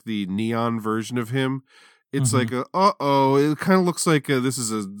in like the neon version of him. It's like a, it kind of looks like this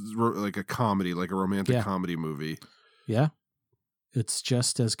is like a comedy, like a romantic comedy movie. Yeah. It's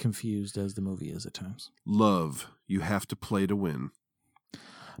just as confused as the movie is at times. Love, you have to play to win.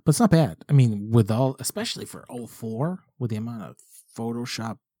 But it's not bad. I mean, especially for 2004, with the amount of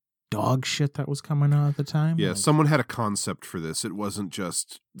Photoshop dog shit that was coming out at the time. Yeah, like, someone had a concept for this. It wasn't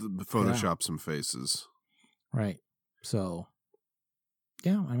just Photoshop some faces. Right. So,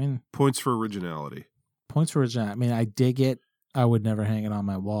 yeah, I mean. Points for originality. I mean, I dig it. I would never hang it on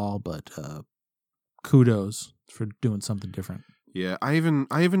my wall, but kudos for doing something different. Yeah, I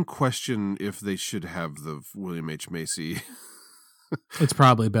even question if they should have the William H. Macy. It's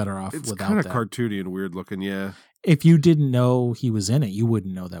probably better off it's without kind of that. cartoony and weird looking, yeah. If you didn't know he was in it, you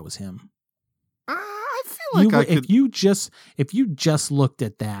wouldn't know that was him. I feel like if you just looked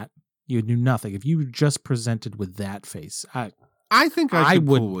at that, you knew nothing. If you just presented with that face, I think I could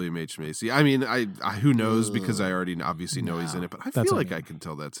pull William H. Macy. I mean, I who knows, because I already obviously know he's in it, but I feel like I can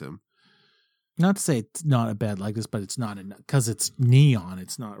tell that's him. Not to say it's not a bad likeness, but it's not enough because it's neon.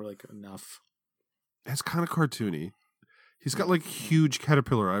 It's not like enough. It's kind of cartoony. He's got like huge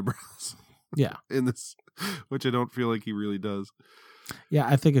caterpillar eyebrows. Yeah. In this, which I don't feel like he really does. Yeah,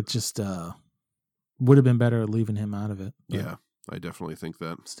 I think it just would have been better leaving him out of it. Yeah, I definitely think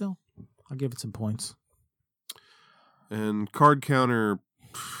that. Still, I'll give it some points. And card counter.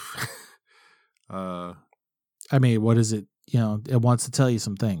 I mean, what is it? You know, it wants to tell you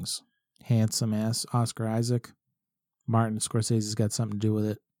some things. Handsome ass Oscar Isaac. Martin Scorsese's got something to do with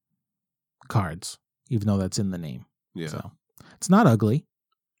it. Cards, even though that's in the name. Yeah. So it's not ugly.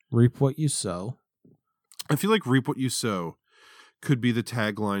 Reap what you sow. I feel like reap what you sow could be the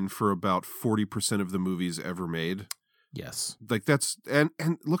tagline for about 40% of the movies ever made. Yes. Like that's, and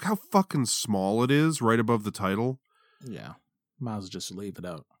look how fucking small it is right above the title. Yeah. Might as well just leave it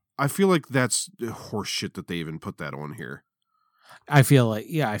out. I feel like that's horse shit that they even put that on here. I feel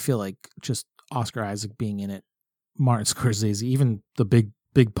like just Oscar Isaac being in it, Martin Scorsese, even the big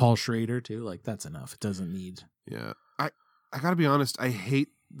Paul Schrader too, like that's enough. It doesn't need. Yeah. I gotta be honest, I hate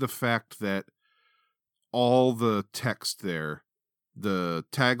the fact that all the text there, the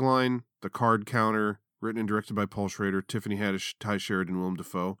tagline, the card counter, written and directed by Paul Schrader, Tiffany Haddish, Ty Sheridan, Willem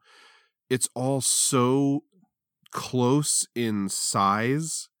Dafoe, it's all so close in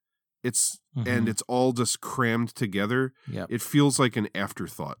size. And it's all just crammed together. Yep. It feels like an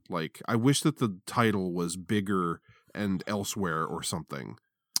afterthought. Like I wish that the title was bigger and elsewhere or something.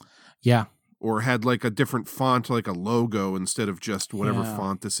 Yeah. Or had like a different font, like a logo instead of just whatever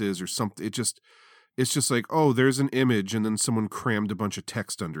font this is or something. It's just like, oh, there's an image and then someone crammed a bunch of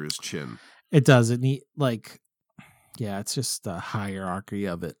text under his chin. It does. It need it's just the hierarchy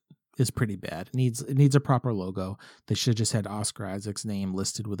of it is pretty bad. It needs a proper logo. They should just had Oscar Isaac's name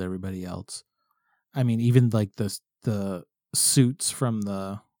listed with everybody else. I mean, even like the suits from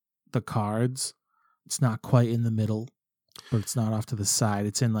the cards, it's not quite in the middle, but it's not off to the side.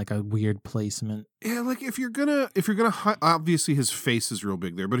 It's in like a weird placement. Yeah, like if you're gonna obviously his face is real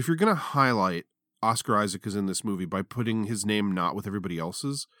big there, but if you're gonna highlight Oscar Isaac is in this movie by putting his name not with everybody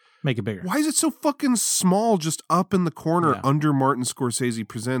else's, make it bigger. Why is it so fucking small just up in the corner under Martin Scorsese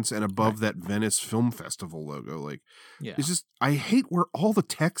Presents and above that Venice Film Festival logo? Like, it's just, I hate where all the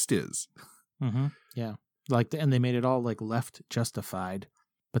text is. Mm-hmm. Yeah. Like, and they made it all like left justified,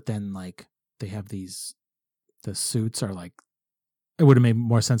 but then like they have the suits are like, it would have made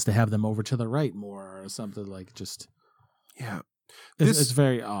more sense to have them over to the right more or something, like just Yeah. It's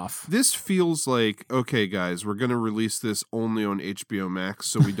very off. This feels like, okay, guys, we're going to release this only on HBO Max,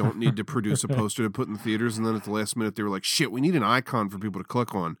 so we don't need to produce a poster to put in theaters. And then at the last minute, they were like, shit, we need an icon for people to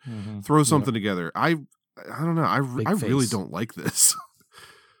click on. Throw something together. I don't know. I really don't like this.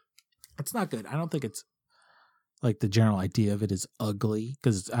 It's not good. I don't think it's like the general idea of it is ugly,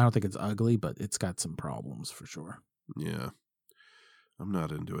 because I don't think it's ugly, but it's got some problems for sure. Yeah. I'm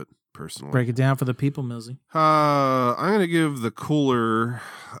not into it. Personally, break it down for the people, Millsy. I'm gonna give the Cooler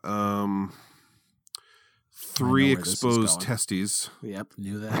 3 exposed testes. Yep,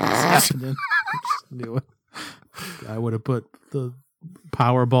 knew that was happening. Just knew it. I would have put the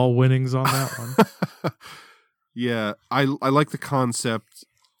Powerball winnings on that one. Yeah, I like the concept.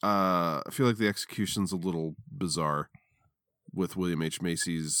 I feel like the execution's a little bizarre with William H.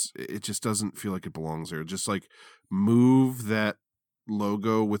 Macy's. It just doesn't feel like it belongs there. Just like move that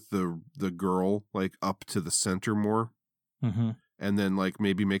logo with the girl like up to the center more, and then like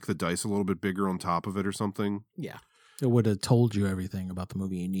maybe make the dice a little bit bigger on top of it or something. Yeah, it would have told you everything about the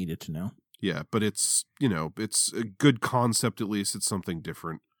movie you needed to know. Yeah, but it's, you know, it's a good concept. At least it's something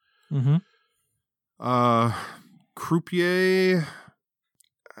different. Croupier,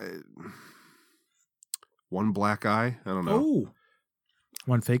 one black eye. I don't know. Oh,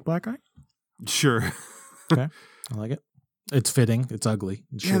 one fake black eye. Sure. Okay, I like it. It's fitting. It's ugly.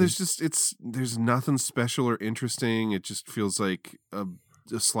 It's yeah, there's nothing special or interesting. It just feels like a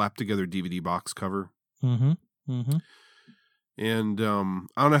slapped together DVD box cover. And I don't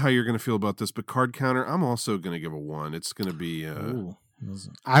know how you're going to feel about this, but Card Counter, I'm also going to give a 1. It's going to be.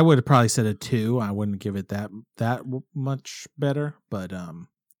 I would have probably said a 2. I wouldn't give it that much better, but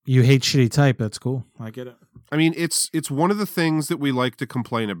you hate shitty type. That's cool. I get it. I mean, it's one of the things that we like to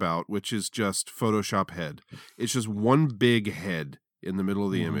complain about, which is just Photoshop head. It's just one big head in the middle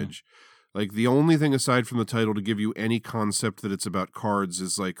of the image. Like the only thing aside from the title to give you any concept that it's about cards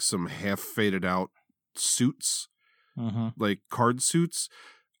is like some half faded out suits, like card suits.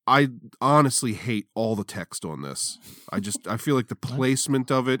 I honestly hate all the text on this. I feel like the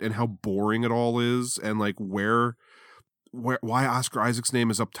placement of it and how boring it all is, and like why Oscar Isaac's name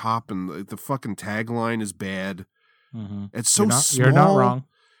is up top and the fucking tagline is bad. It's so small. You're not wrong.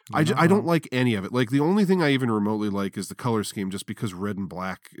 I don't like any of it. Like the only thing I even remotely like is the color scheme, just because red and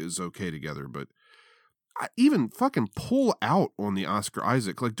black is okay together. But I even fucking pull out on the Oscar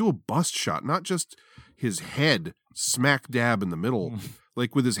Isaac, like do a bust shot, not just his head smack dab in the middle,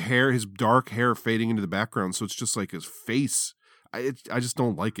 like with his hair, his dark hair fading into the background. So it's just like his face. I just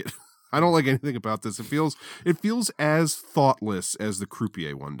don't like it. I don't like anything about this. It feels as thoughtless as the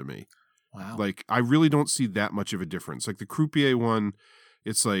Croupier one to me. Wow. Like I really don't see that much of a difference. Like the Croupier one,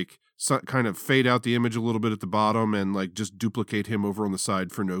 it's like kind of fade out the image a little bit at the bottom and like just duplicate him over on the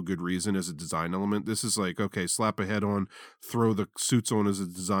side for no good reason as a design element. This is like, okay, slap a head on, throw the suits on as a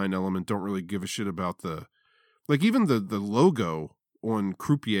design element. Don't really give a shit about like even the logo on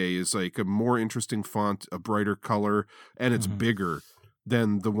Croupier is like a more interesting font, a brighter color, and it's bigger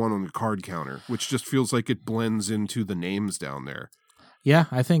than the one on the Card Counter, which just feels like it blends into the names down there. Yeah,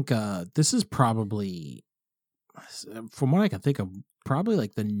 I think this is probably, from what I can think of, probably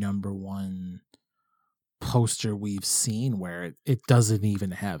like the number one poster we've seen where it doesn't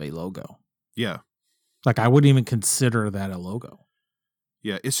even have a logo. Yeah. Like I wouldn't even consider that a logo.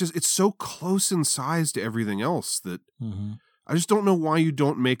 Yeah, it's so close in size to everything else that I just don't know why you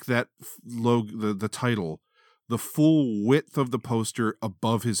don't make that logo, the title, the full width of the poster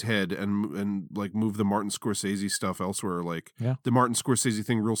above his head and like move the Martin Scorsese stuff elsewhere. Like the Martin Scorsese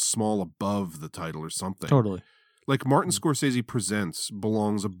thing real small above the title or something. Totally. Like Martin Scorsese Presents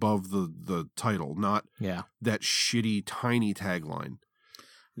belongs above the title, not that shitty tiny tagline.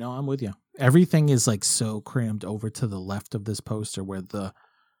 No, I'm with you. Everything is like so crammed over to the left of this poster, where the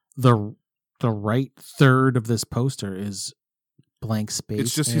right third of this poster is blank space.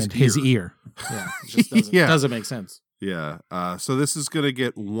 It's just his ear. Yeah, it just doesn't make sense. Yeah. So this is gonna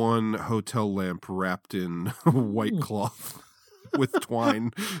get one hotel lamp wrapped in white cloth with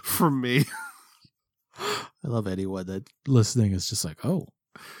twine from me. I love anyone that listening is just like, oh,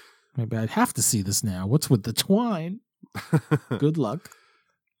 maybe I'd have to see this now. What's with the twine? Good luck.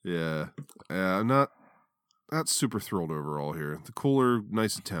 Yeah. I'm not super thrilled overall here. The Cooler,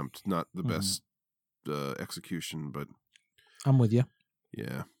 nice attempt. Not the best execution, but I'm with you.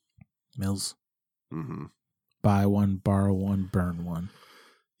 Yeah. Mills. Buy one, borrow one, burn one.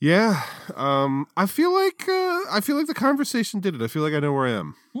 Yeah. I feel like the conversation did it. I feel like I know where I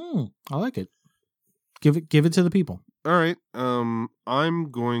am. I like it. Give it to the people. All right.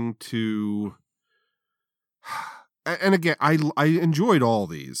 I'm going to. and again, I enjoyed all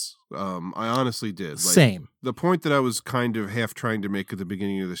these. I honestly did. Like, Same. The point that I was kind of half trying to make at the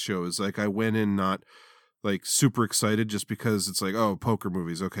beginning of the show is like I went in not like super excited just because it's like, oh, poker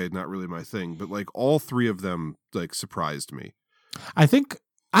movies, okay, not really my thing. But like all three of them like surprised me.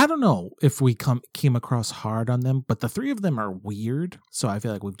 I don't know if we came across hard on them, but the three of them are weird. So I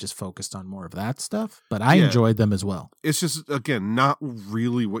feel like we've just focused on more of that stuff, but I enjoyed them as well. It's just, again, not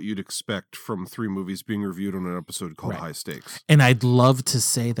really what you'd expect from three movies being reviewed on an episode called High Stakes. And I'd love to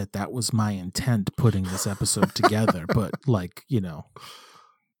say that was my intent putting this episode together, but like, you know.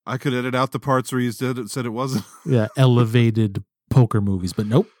 I could edit out the parts where you said it wasn't. Yeah, elevated poker movies, but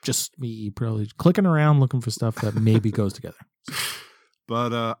nope, just me probably clicking around looking for stuff that maybe goes together.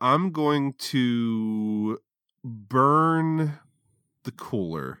 But I'm going to burn the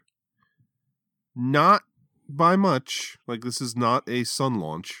cooler. Not by much. Like, this is not a Sun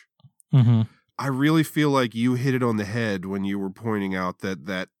launch. Mm-hmm. I really feel like you hit it on the head when you were pointing out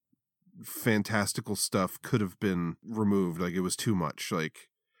that fantastical stuff could have been removed. Like, it was too much. Like,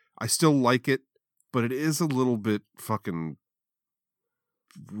 I still like it, but it is a little bit fucking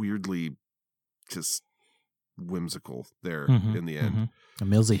weirdly just whimsical there in the end.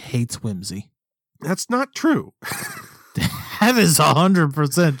 And Millsy hates whimsy. That's not true. That is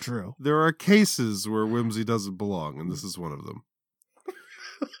 100% true. There are cases where whimsy doesn't belong, and this is one of them.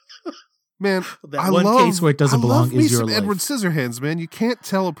 Man, case where it doesn't belong is your life. Edward Scissorhands, man. You can't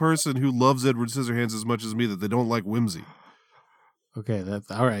tell a person who loves Edward Scissorhands as much as me that they don't like whimsy. Okay, that's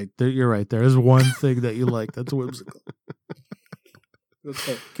all right. You're right. There is one thing that you like that's whimsical.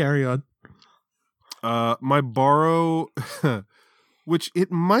 Okay, carry on. My borrow, which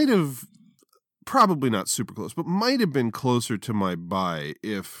it might have, probably not super close, but might have been closer to my buy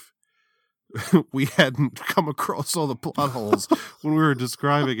if we hadn't come across all the plot holes when we were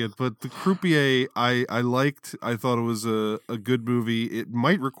describing it. But The Croupier, I liked. I thought it was a good movie. It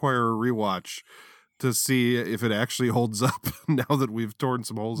might require a rewatch to see if it actually holds up now that we've torn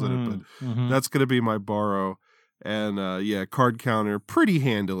some holes in it. But that's going to be my borrow. And Card Counter pretty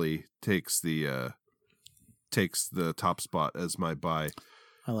handily takes the top spot as my buy.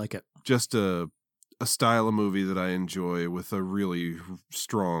 I like it. Just a style of movie that I enjoy with a really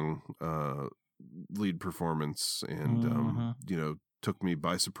strong lead performance, and took me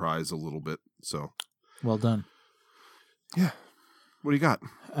by surprise a little bit. So well done. Yeah. What do you got?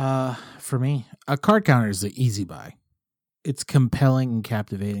 For me, a Card Counter is the easy buy. It's compelling and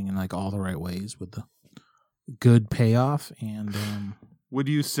captivating in like all the right ways with the good payoff. And would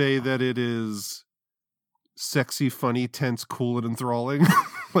you say that it is sexy, funny, tense, cool, and enthralling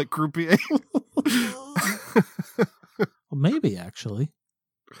like Croupier? Well, maybe actually.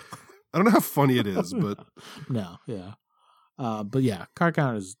 I don't know how funny it is, but no, yeah. But yeah, Card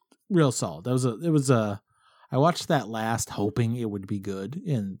Counter is real solid. I watched that last hoping it would be good,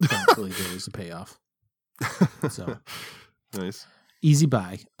 and thankfully there was a payoff. So nice. Easy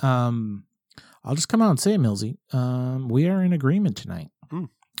buy. I'll just come out and say it, Millsy. We are in agreement tonight. I'm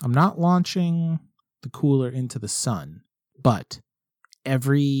not launching the cooler into the sun, but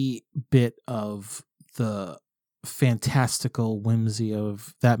every bit of the fantastical whimsy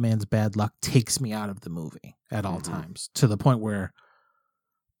of that man's bad luck takes me out of the movie at all times, to the point where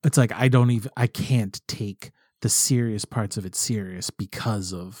it's like I can't take the serious parts of it serious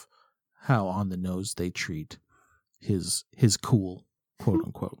because of how on the nose they treat his cool, quote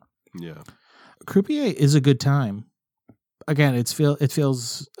unquote. Yeah. Croupier is a good time. Again, it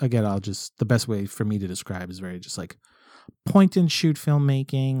feels again, the best way for me to describe is very just like point and shoot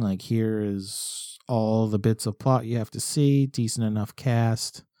filmmaking. Like, here is all the bits of plot you have to see, decent enough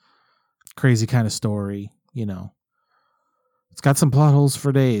cast, crazy kind of story, you know. It's got some plot holes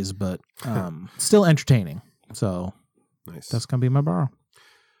for days, but still entertaining. So nice. That's going to be my borrow.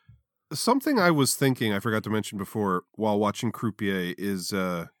 Something I was thinking, I forgot to mention before while watching Croupier is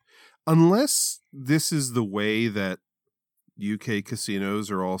unless this is the way that UK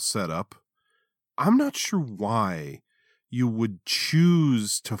casinos are all set up, I'm not sure why you would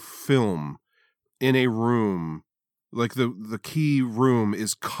choose to film in a room like the key room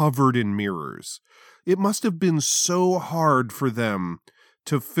is covered in mirrors. It must have been so hard for them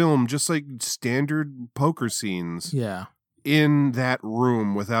to film just like standard poker scenes in that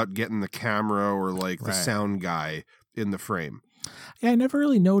room without getting the camera or like the sound guy in the frame. Yeah, I never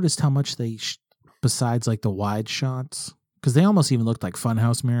really noticed how much they, besides like the wide shots, because they almost even looked like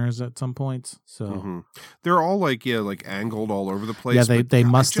funhouse mirrors at some points. So they're all like angled all over the place. Yeah, they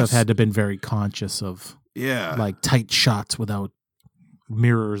must have had to been very conscious of like tight shots without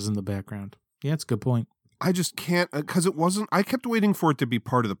mirrors in the background. Yeah, it's a good point. I just can't, because it wasn't, I kept waiting for it to be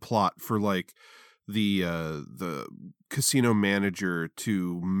part of the plot for like the casino manager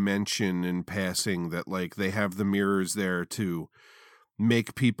to mention in passing that like they have the mirrors there to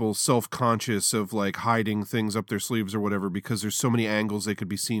make people self-conscious of like hiding things up their sleeves or whatever because there's so many angles they could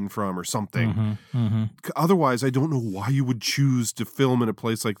be seen from or something. Otherwise, I don't know why you would choose to film in a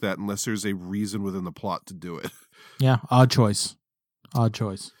place like that unless there's a reason within the plot to do it. Yeah, odd choice. Odd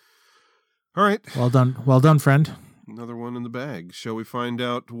choice. All right. Well done, friend. Another one in the bag. Shall we find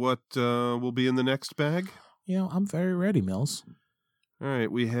out what will be in the next bag? I'm very ready, Mills. All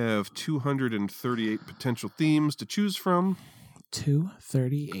right, we have 238 potential themes to choose from.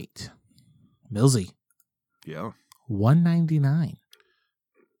 238. Millsy. Yeah. 199.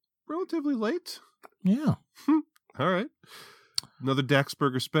 Relatively late. Yeah. All right. Another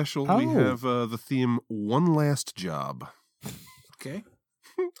Daxberger special. We have the theme One Last Job. Okay.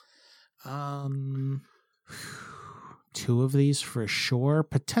 Two of these for sure.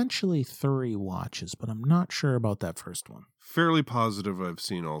 Potentially 3 watches, but I'm not sure about that first one. Fairly positive I've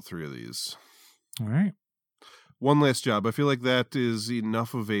seen all 3 of these. All right. One Last Job. I feel like that is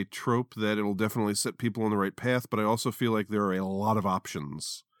enough of a trope that it'll definitely set people on the right path, but I also feel like there are a lot of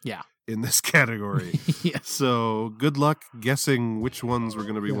options. Yeah. In this category. Yeah. So good luck guessing which ones we're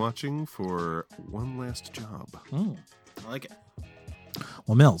going to be watching for One Last Job. I like it.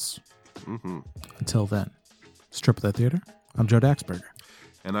 Well, Mills. Until then, Strip of the Theater. I'm Joe Daxberger.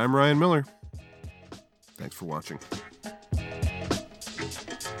 And I'm Ryan Miller. Thanks for watching.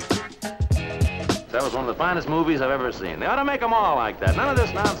 That was one of the finest movies I've ever seen. They ought to make them all like that. None of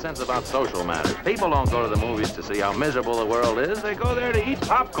this nonsense about social matters. People don't go to the movies to see how miserable the world is. They go there to eat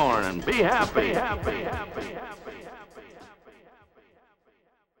popcorn and be happy. Be happy, happy, happy.